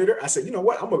competitor, I said, you know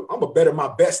what? I'm a better my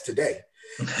best today.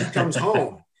 She comes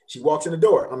home. She walks in the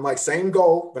door. I'm like, same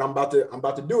goal, but I'm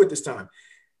about to do it this time.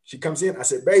 She comes in. I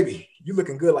said, baby, you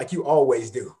looking good like you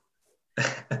always do.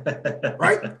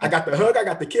 Right? I got the hug, I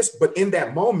got the kiss, but in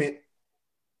that moment,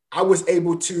 I was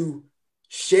able to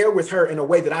share with her in a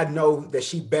way that I know that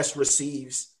she best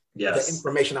receives the Yes.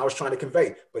 information I was trying to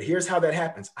convey. But here's how that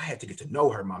happens. I had to get to know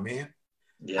her, my man.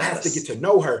 I have to get Yes. to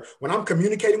know her. When I'm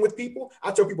communicating with people,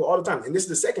 I tell people all the time, and this is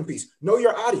the second piece, know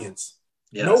your audience.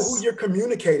 Know who Yes. you're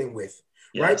communicating with,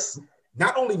 right? Yes.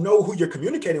 Not only know who you're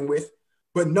communicating with,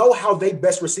 but know how they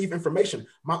best receive information.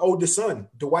 My oldest son,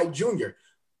 Dwight Jr.,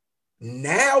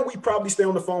 now we probably stay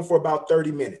on the phone for about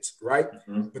 30 minutes, right?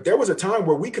 Mm-hmm. But there was a time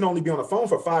where we could only be on the phone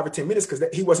for 5 or 10 minutes because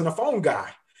he wasn't a phone guy.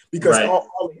 Because Right. all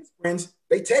of his friends,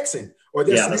 they texting or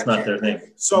they're Yeah, that's not Snapchatting. their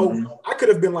thing. So Mm-hmm. I could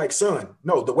have been like, son,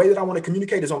 no, the way that I want to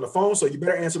communicate is on the phone, so you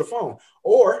better answer the phone.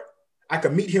 Or I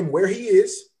could meet him where he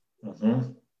is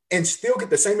Mm-hmm. and still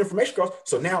get the same information across.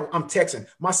 So now I'm texting.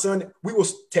 My son, we will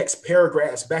text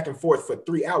paragraphs back and forth for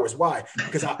 3 hours. Why?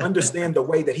 Because I understand the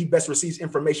way that he best receives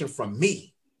information from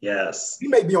me. Yes. He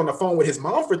may be on the phone with his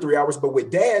mom for 3 hours, but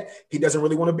with dad, he doesn't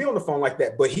really want to be on the phone like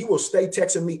that. But he will stay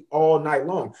texting me all night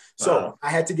long. So Wow. I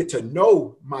had to get to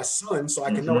know my son so I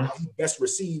can know Mm-hmm. how he best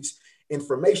receives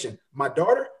information. My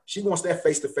daughter, she wants that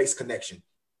face-to-face connection.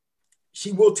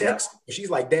 She will Yeah. text.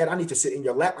 She's like, Dad, I need to sit in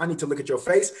your lap. I need to look at your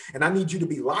face. And I need you to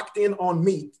be locked in on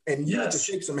me. And you need to Yes.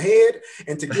 shake some head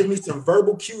and to give me some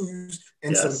verbal cues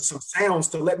and Yes. some sounds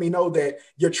to let me know that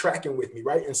you're tracking with me,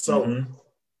 right? And so Mm-hmm.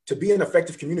 to be an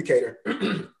effective communicator,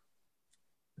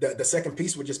 the second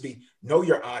piece would just be know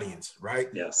your audience, right?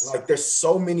 Yes. Like there's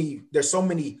so many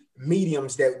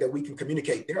mediums that we can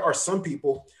communicate. There are some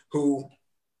people who,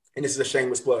 and this is a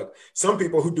shameless plug, some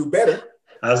people who do better.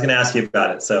 I was going to ask you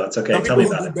about it, so it's okay. Some Tell people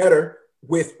me who about do it. better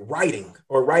with writing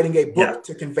or writing a book Yeah.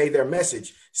 to convey their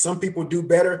message. Some people do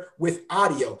better with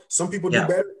audio. Some people do Yeah.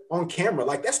 better on camera.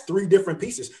 Like that's three different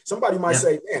pieces. Somebody might Yeah.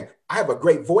 say, man, I have a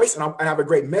great voice and I have a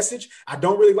great message. I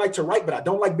don't really like to write, but I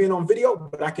don't like being on video,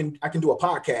 but I can do a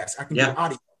podcast. I can do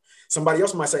audio. Somebody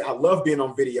else might say, I love being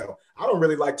on video. I don't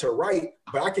really like to write,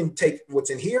 but I can take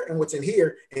what's in here and what's in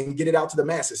here and get it out to the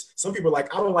masses. Some people are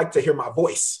like, I don't like to hear my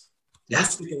voice. Yeah. I'm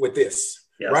sticking with this,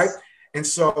 Yes. right? And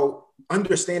so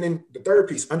understanding the third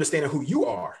piece, understanding who you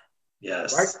are.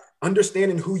 Yes. Right?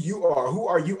 Understanding who you are. Who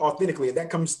are you authentically? And that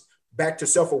comes back to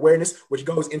self-awareness, which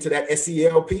goes into that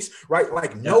SEL piece, right?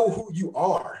 Like know who you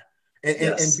are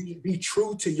and be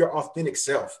true to your authentic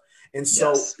self. And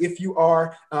so if you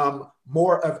are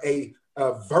more of a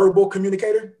verbal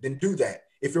communicator, then do that.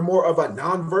 If you're more of a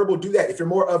nonverbal, do that. If you're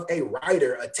more of a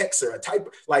writer, a texter, a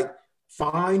type, like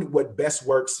find what best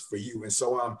works for you. And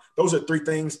so those are three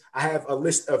things. I have a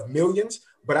list of millions,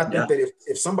 but I think that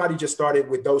if somebody just started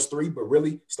with those three, but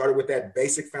really started with that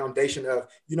basic foundation of,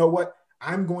 you know what,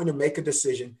 I'm going to make a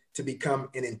decision to become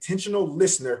an intentional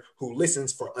listener who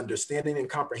listens for understanding and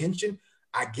comprehension,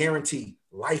 I guarantee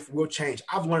life will change.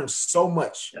 I've learned so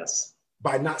much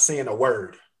by not saying a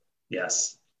word.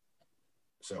 Yes.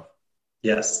 So.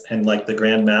 Yes. And like the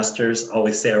grandmasters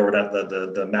always say, or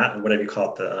whatever you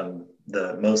call it,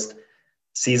 the most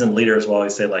seasoned leaders will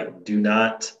always say, like,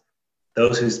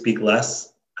 those who speak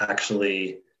less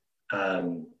actually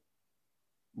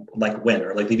like win,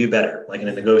 or like they do better, like in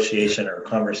a negotiation or a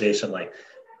conversation. Like,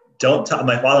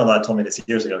 my father-in-law told me this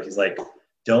years ago. He's like,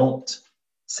 don't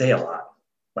say a lot.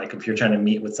 Like if you're trying to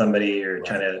meet with somebody or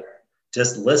trying to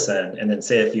just listen and then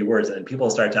say a few words, and then people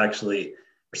start to actually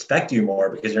respect you more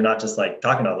because you're not just like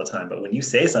talking all the time. But when you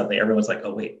say something, everyone's like,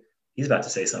 oh wait, he's about to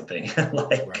say something.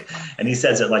 And he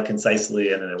says it like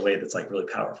concisely and in a way that's like really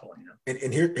powerful. You know?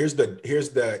 And here's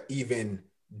the even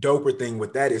doper thing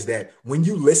with that is that when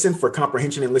you listen for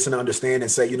comprehension and listen to understand and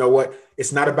say, you know what,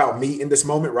 it's not about me in this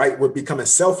moment, right? We're becoming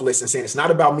selfless and saying, it's not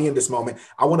about me in this moment.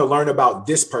 I want to learn about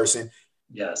this person.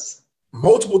 Yes.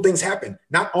 Multiple things happen.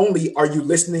 Not only are you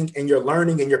listening and you're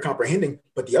learning and you're comprehending,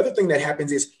 but the other thing that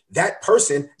happens is that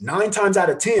person 9 times out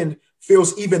of 10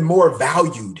 feels even more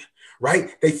valued,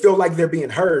 right? They feel like they're being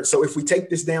heard. So if we take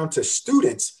this down to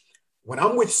students, when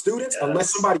I'm with students,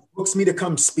 unless somebody books me to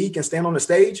come speak and stand on the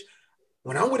stage,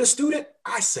 when I'm with a student,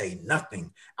 I say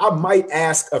nothing. I might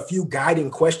ask a few guiding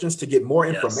questions to get more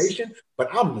information, but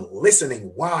I'm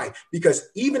listening. Why? Because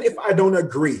even if I don't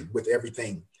agree with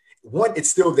everything, one, it's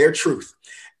still their truth.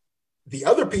 The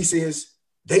other piece is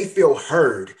they feel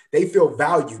heard, they feel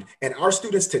valued. And our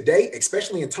students today,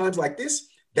 especially in times like this,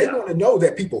 they want to know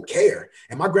that people care.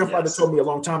 And my grandfather told me a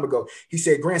long time ago, he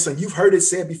said, grandson, you've heard it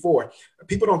said before,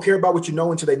 people don't care about what you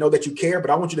know until they know that you care. But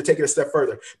I want you to take it a step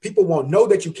further. People won't know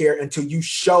that you care until you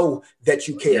show that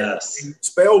you care. Yes. And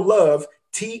spell love,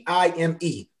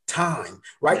 T-I-M-E. Time,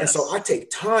 right? Yes. And so I take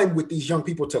time with these young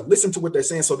people to listen to what they're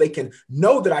saying so they can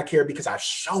know that I care because I've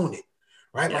shown it,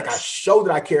 right? Like I show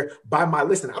that I care by my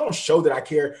listening. I don't show that I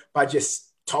care by just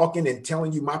talking and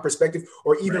telling you my perspective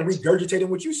or even regurgitating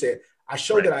what you said. I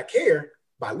show that I care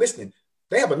by listening.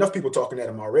 They have enough people talking at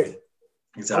them already.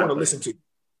 Exactly. I want to listen to.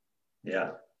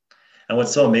 Yeah. And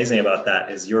what's so amazing about that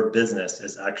is your business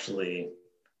is actually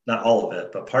not all of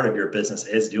it, but part of your business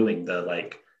is doing the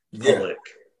like public,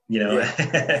 you know,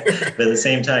 but at the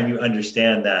same time, you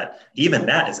understand that even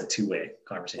that is a two-way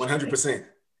conversation. 100%.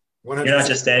 You're not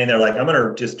just standing there like, I'm going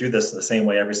to just do this the same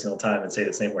way every single time and say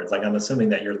the same words. Like, I'm assuming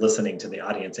that you're listening to the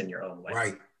audience in your own way.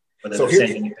 Right. So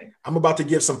here, I'm about to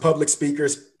give some public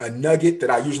speakers a nugget that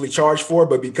I usually charge for,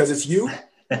 but because it's you,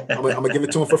 I'm going to give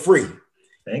it to them for free.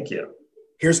 Thank you.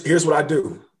 Here's what I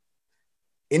do.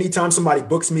 Anytime somebody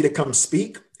books me to come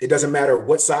speak, it doesn't matter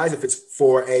what size, if it's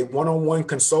for a one-on-one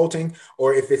consulting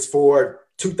or if it's for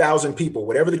 2,000 people,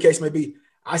 whatever the case may be,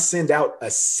 I send out a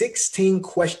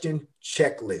 16-question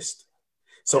checklist.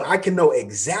 So I can know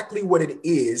exactly what it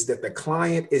is that the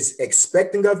client is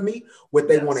expecting of me, what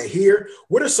they want to hear.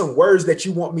 What are some words that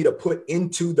you want me to put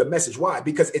into the message? Why?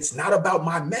 Because it's not about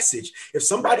my message. If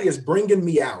somebody is bringing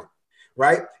me out,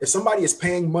 right? If somebody is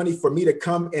paying money for me to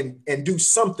come and do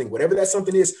something, whatever that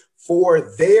something is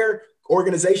for their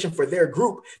organization, for their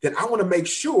group, then I want to make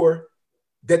sure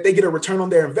that they get a return on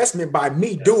their investment by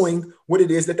me doing what it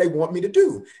is that they want me to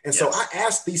do. And so I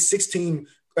ask these 16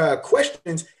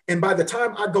 questions. And by the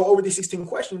time I go over these 16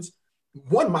 questions,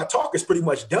 one, my talk is pretty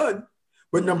much done.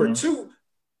 But number two,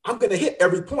 I'm going to hit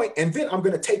every point, and then I'm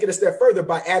going to take it a step further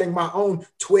by adding my own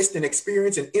twist and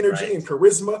experience and energy and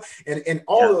charisma and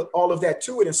all of that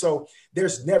to it. And so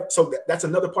there's never, so that's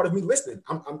another part of me listening.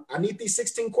 I need these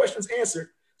 16 questions answered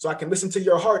so I can listen to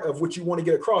your heart of what you want to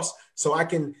get across, so I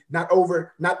can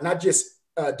not just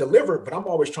deliver, but I'm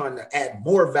always trying to add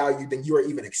more value than you are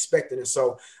even expecting. And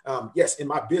so, yes, in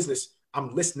my business,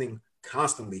 I'm listening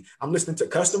constantly. I'm listening to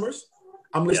customers.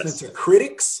 I'm listening to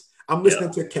critics. I'm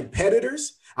listening to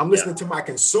competitors. I'm listening to my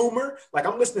consumer. Like,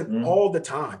 I'm listening all the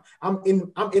time. I'm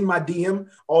in my DM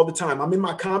all the time. I'm in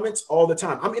my comments all the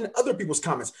time. I'm in other people's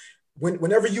comments.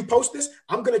 Whenever you post this,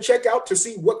 I'm going to check out to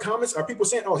see what comments are people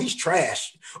saying. Oh, he's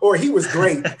trash, or he was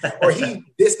great, or he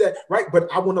this, that, right? But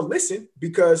I want to listen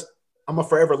because I'm a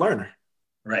forever learner.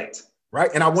 Right.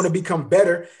 And I want to become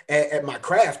better at my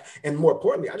craft. And more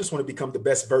importantly, I just want to become the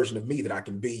best version of me that I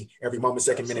can be every moment,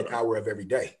 second, minute, hour of every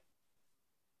day.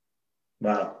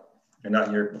 Wow.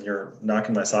 You're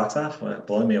knocking my socks off,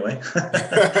 blowing me away.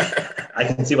 I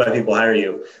can see why people hire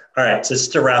you. All right. So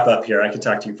just to wrap up here, I could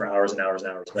talk to you for hours and hours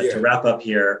and hours, but to wrap up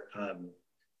here,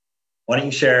 why don't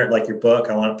you share like your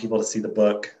book? I want people to see the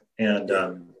book and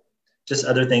just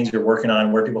other things you're working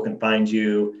on, where people can find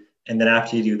you. And then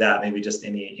after you do that, maybe just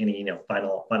any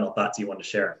final thoughts you want to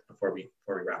share before we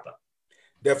wrap up.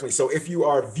 Definitely. So if you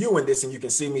are viewing this and you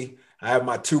can see me, I have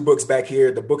my 2 books back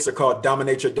here. The books are called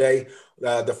Dominate Your Day.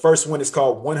 The first one is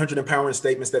called 100 Empowering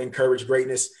Statements That Encourage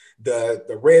Greatness.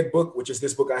 The red book, which is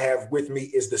this book I have with me,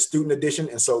 is the student edition.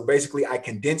 And so basically I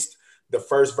condensed the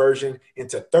first version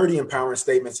into 30 empowering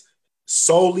statements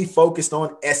solely focused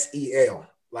on SEL.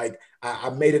 Like, I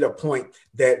made it a point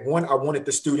that, one, I wanted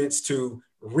the students to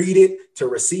read it, to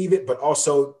receive it, but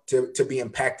also to be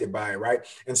impacted by it, right?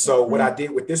 And so what I did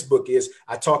with this book is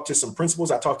I talked to some principals,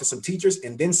 I talked to some teachers,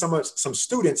 and then some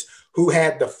students who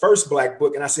had the first Black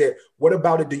book. And I said, what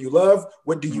about it do you love?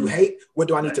 What do you hate? What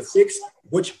do I need to fix?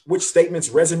 Which statements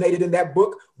resonated in that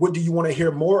book? What do you want to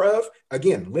hear more of?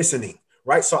 Again, listening,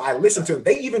 right? So I listened to them.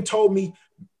 They even told me,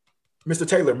 Mr.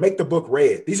 Taylor, make the book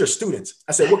red. These are students.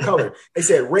 I said, what color? They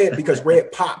said red because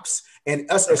red pops.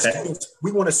 And us as students,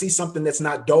 we want to see something that's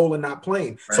not dull and not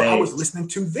plain. Right. So I was listening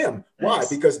to them. Why?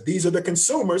 Because these are the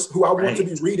consumers who I want to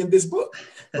be reading this book,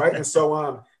 right? And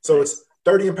so, it's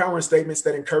 30 empowering statements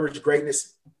that encourage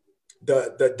greatness.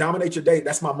 The Dominate Your Day,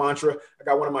 that's my mantra. I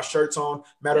got one of my shirts on.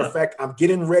 Matter of fact, I'm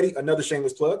getting ready. Another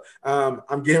shameless plug.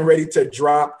 I'm getting ready to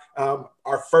drop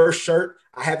our first shirt.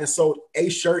 I haven't sold a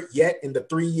shirt yet in the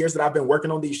 3 years that I've been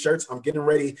working on these shirts. I'm getting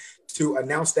ready to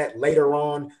announce that later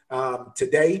on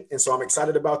today. And so I'm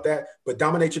excited about that. But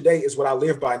Dominate Your Day is what I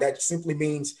live by. That simply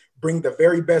means bring the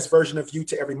very best version of you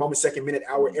to every moment, second, minute,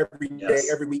 hour, every day,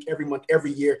 every week, every month,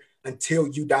 every year until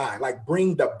you die. Like,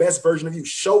 bring the best version of you.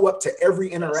 Show up to every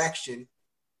interaction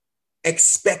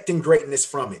expecting greatness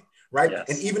from it. Right. Yes.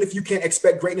 And even if you can't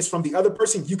expect greatness from the other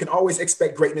person, you can always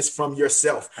expect greatness from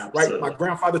yourself. Absolutely. Right. My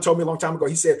grandfather told me a long time ago,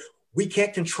 he said, we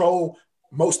can't control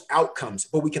most outcomes,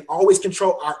 but we can always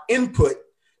control our input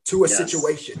to a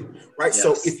situation. Right. Yes.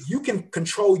 So if you can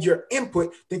control your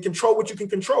input, then control what you can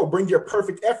control. Bring your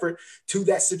perfect effort to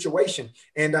that situation.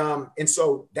 And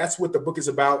so that's what the book is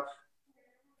about.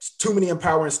 Too many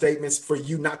empowering statements for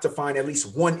you not to find at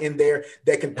least one in there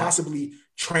that can possibly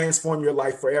transform your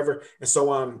life forever. And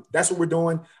so that's what we're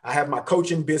doing. I have my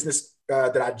coaching business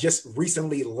that I just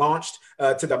recently launched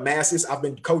to the masses. I've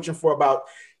been coaching for about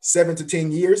 7 to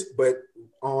 10 years, but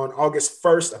on August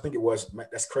 1st, I think it was,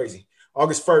 that's crazy.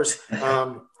 August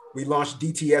 1st, we launched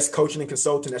DTS Coaching and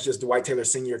Consulting. That's just Dwight Taylor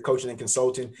Senior Coaching and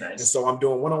Consulting. Nice. And so I'm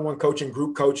doing one-on-one coaching,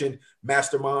 group coaching,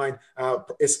 mastermind.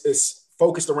 It's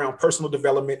focused around personal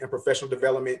development and professional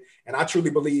development. And I truly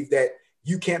believe that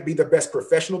you can't be the best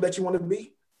professional that you want to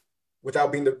be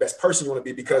without being the best person you want to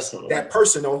be, because that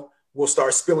personal will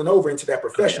start spilling over into that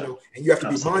professional. And you have to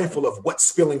be mindful of what's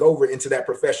spilling over into that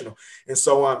professional. And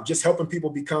so just helping people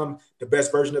become the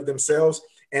best version of themselves,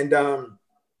 and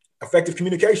effective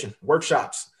communication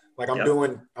workshops. Like I'm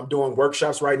doing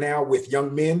workshops right now with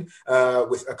young men,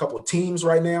 with a couple of teams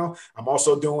right now. I'm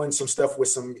also doing some stuff with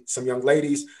some young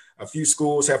ladies. A few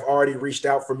schools have already reached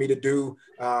out for me to do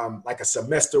like a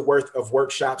semester worth of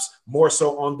workshops, more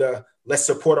so on the let's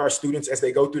support our students as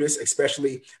they go through this,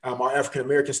 especially our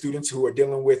African-American students who are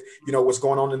dealing with, what's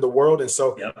going on in the world. And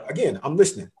so again, I'm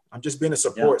listening. I'm just being a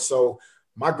support. So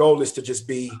my goal is to just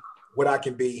be what I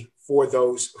can be for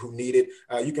those who need it.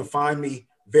 You can find me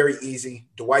very easy,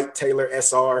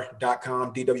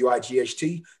 DwightTaylorSR.com,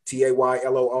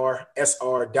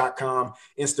 DwightTaylorSR.com,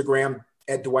 Instagram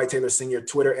 @Dwight Taylor Senior,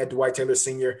 Twitter @Dwight Taylor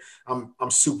Senior. I'm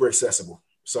super accessible.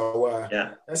 So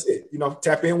Yeah. that's it.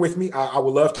 Tap in with me. I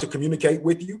would love to communicate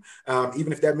with you,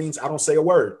 even if that means I don't say a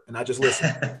word and I just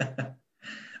listen.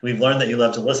 We've learned that you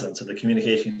love to listen. So the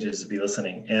communication is to be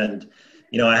listening. And,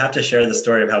 I have to share the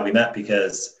story of how we met,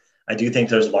 because I do think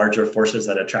there's larger forces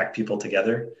that attract people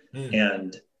together.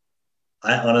 And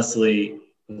I honestly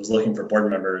was looking for board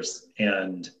members.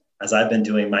 And as I've been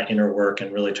doing my inner work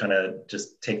and really trying to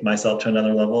just take myself to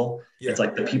another level, it's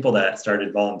like the people that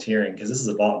started volunteering, because this is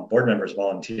a board members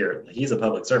volunteer. He's a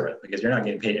public servant because you're not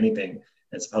getting paid anything.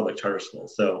 It's a public charter school.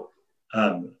 So,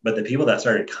 but the people that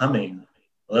started coming,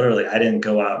 literally, I didn't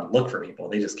go out and look for people.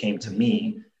 They just came to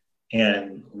me,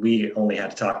 and we only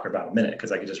had to talk for about a minute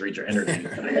because I could just read your energy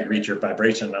and I could read your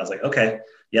vibration. And I was like, okay,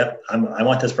 yep, I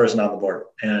want this person on the board.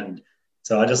 And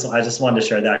so I just wanted to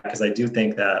share that, because I do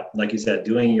think that, like you said,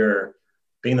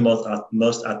 being the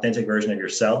most authentic version of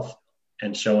yourself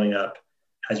and showing up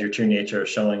as your true nature,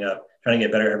 showing up, trying to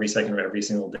get better every second of every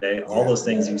single day, all those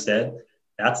things you said,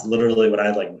 that's literally what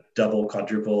I like double,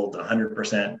 quadrupled,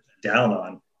 100% down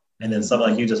on. And then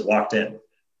someone like you just walked in.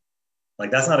 Like,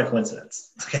 that's not a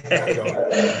coincidence. Okay?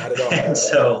 Not at all. And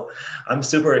so I'm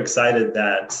super excited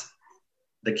that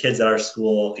the kids at our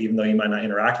school, even though you might not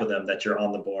interact with them, that you're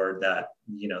on the board, that,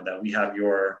 that we have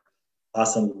your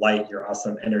awesome light, your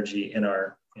awesome energy in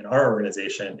our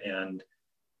organization. And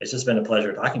it's just been a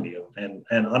pleasure talking to you. And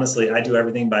honestly, I do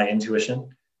everything by intuition.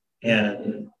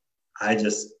 And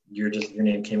your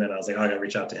name came in. I was like, oh, I got to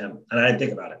reach out to him. And I didn't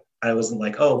think about it. I wasn't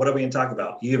like, oh, what are we going to talk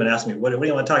about? You even asked me, what do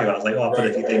you want to talk about? I was like, oh, I'll put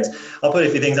a few things. I'll put a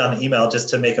few things on the email just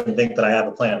to make them think that I have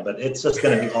a plan. But it's just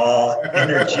going to be all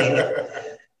energy.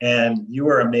 And you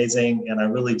are amazing. And I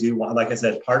really do want, like I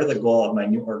said, part of the goal of my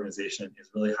new organization is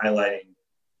really highlighting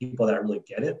people that really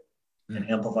get it and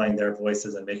amplifying their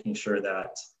voices and making sure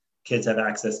that kids have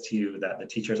access to you, that the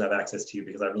teachers have access to you,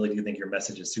 because I really do think your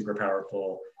message is super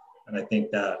powerful. And I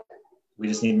think that we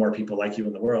just need more people like you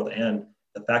in the world. And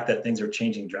the fact that things are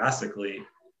changing drastically,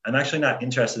 I'm actually not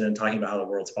interested in talking about how the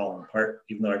world's falling apart,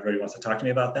 even though everybody wants to talk to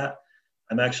me about that.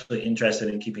 I'm actually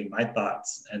interested in keeping my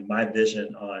thoughts and my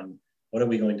vision on what are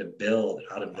we going to build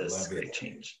out of this great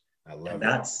change. And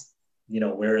that's,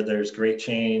 where there's great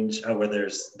change, where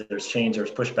there's change,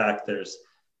 there's pushback,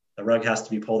 the rug has to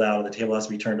be pulled out, the table has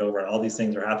to be turned over, and all these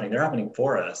things are happening. They're happening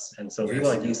for us. And so people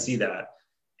like you see that.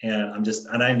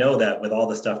 And I know that with all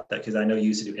the stuff because I know you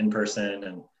used to do in person,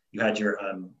 and you had your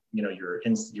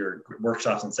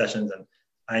workshops and sessions. And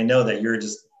I know that you're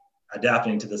just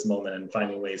adapting to this moment and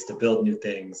finding ways to build new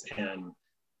things. And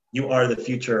you are the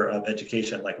future of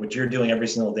education. Like, what you're doing every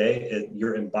single day,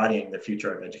 you're embodying the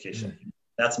future of education.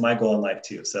 That's my goal in life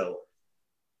too. So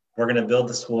we're going to build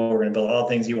the school. We're going to build all the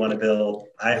things you want to build.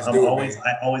 I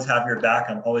always have your back.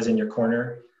 I'm always in your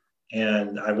corner.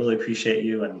 And I really appreciate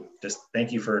you. And just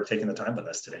thank you for taking the time with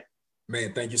us today.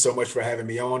 Man, thank you so much for having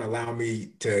me on, allowing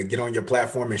me to get on your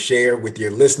platform and share with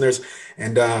your listeners.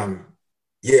 And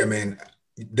man,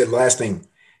 the last thing.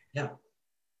 Yeah.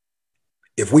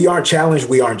 If we aren't challenged,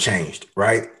 we aren't changed,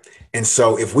 right? And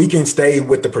so if we can stay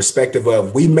with the perspective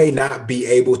of, we may not be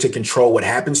able to control what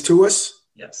happens to us,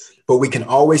 yes, but we can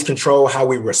always control how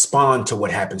we respond to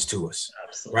what happens to us.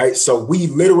 Absolutely. Right? So we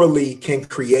literally can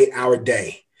create our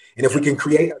day. And if we can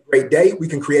create a great day, we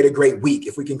can create a great week.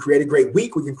 If we can create a great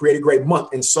week, we can create a great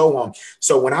month, and so on.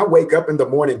 So when I wake up in the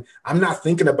morning, I'm not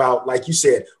thinking about, like you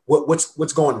said,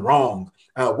 what's going wrong,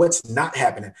 what's not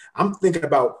happening. I'm thinking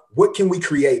about, what can we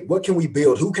create? What can we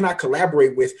build? Who can I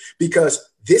collaborate with? Because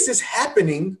this is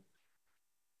happening,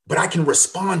 but I can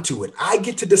respond to it. I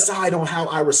get to decide on how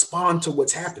I respond to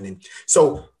what's happening.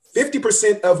 So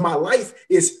 50% of my life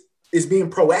is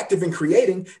being proactive in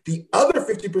creating. The other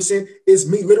 50% is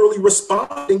me literally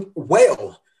responding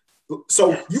well.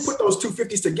 So you put those two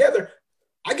 50s together,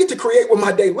 I get to create what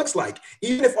my day looks like.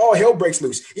 Even if all hell breaks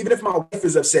loose, even if my wife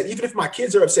is upset, even if my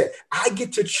kids are upset, I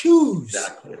get to choose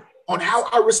on how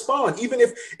I respond. Even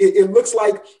if it looks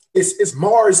like it's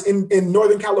Mars in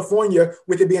Northern California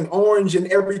with it being orange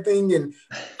and everything. And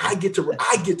I get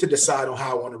to decide on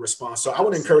how I want to respond. So I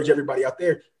want to encourage everybody out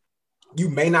there. You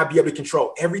may not be able to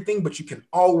control everything, but you can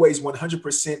always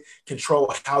 100%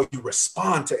 control how you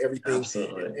respond to everything.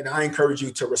 Absolutely. And I encourage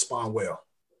you to respond well.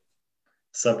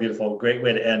 So beautiful. Great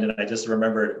way to end. And I just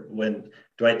remembered when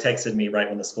Dwight texted me right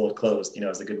when the school closed,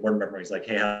 as a good board member, he's like,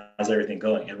 hey, how's everything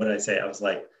going? And what did I say? I was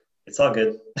like, it's all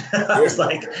good. I was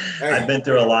like, I've been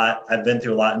through a lot. I've been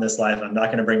through a lot in this life. I'm not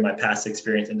going to bring my past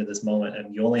experience into this moment.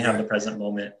 And you only have the present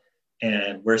moment,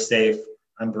 and we're safe.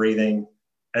 I'm breathing.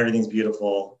 Everything's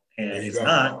beautiful. And it's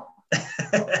not,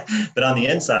 but on the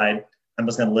inside, I'm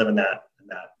just going to live in that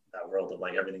world of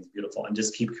like, everything's beautiful, and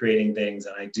just keep creating things.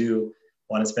 And I do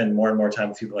want to spend more and more time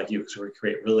with people like you because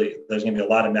there's going to be a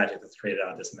lot of magic that's created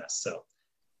out of this mess. So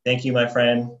thank you, my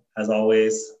friend. As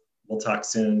always, we'll talk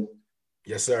soon.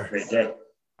 Yes, sir. Great day.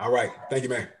 All right. Thank you,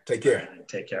 man. Take care. Right,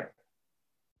 take care.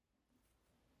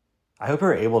 I hope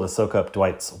you're able to soak up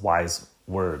Dwight's wise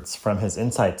words from his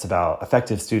insights about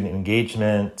effective student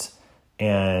engagement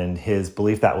and his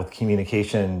belief that with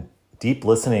communication, deep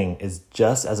listening is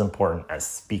just as important as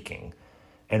speaking.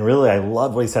 And really, I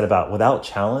love what he said about without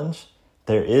challenge,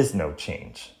 there is no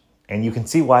change. And you can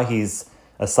see why he's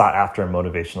a sought after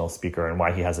motivational speaker and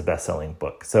why he has a best-selling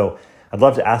book. So I'd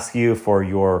love to ask you for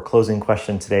your closing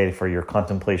question today, for your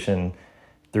contemplation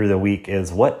through the week,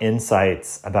 is what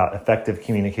insights about effective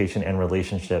communication and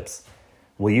relationships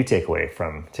will you take away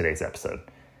from today's episode?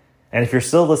 And if you're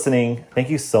still listening, thank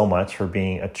you so much for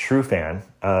being a true fan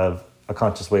of A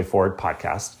Conscious Way Forward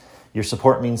podcast. Your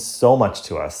support means so much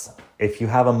to us. If you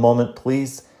have a moment,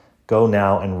 please go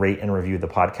now and rate and review the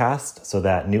podcast so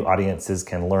that new audiences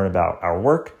can learn about our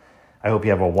work. I hope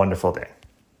you have a wonderful day.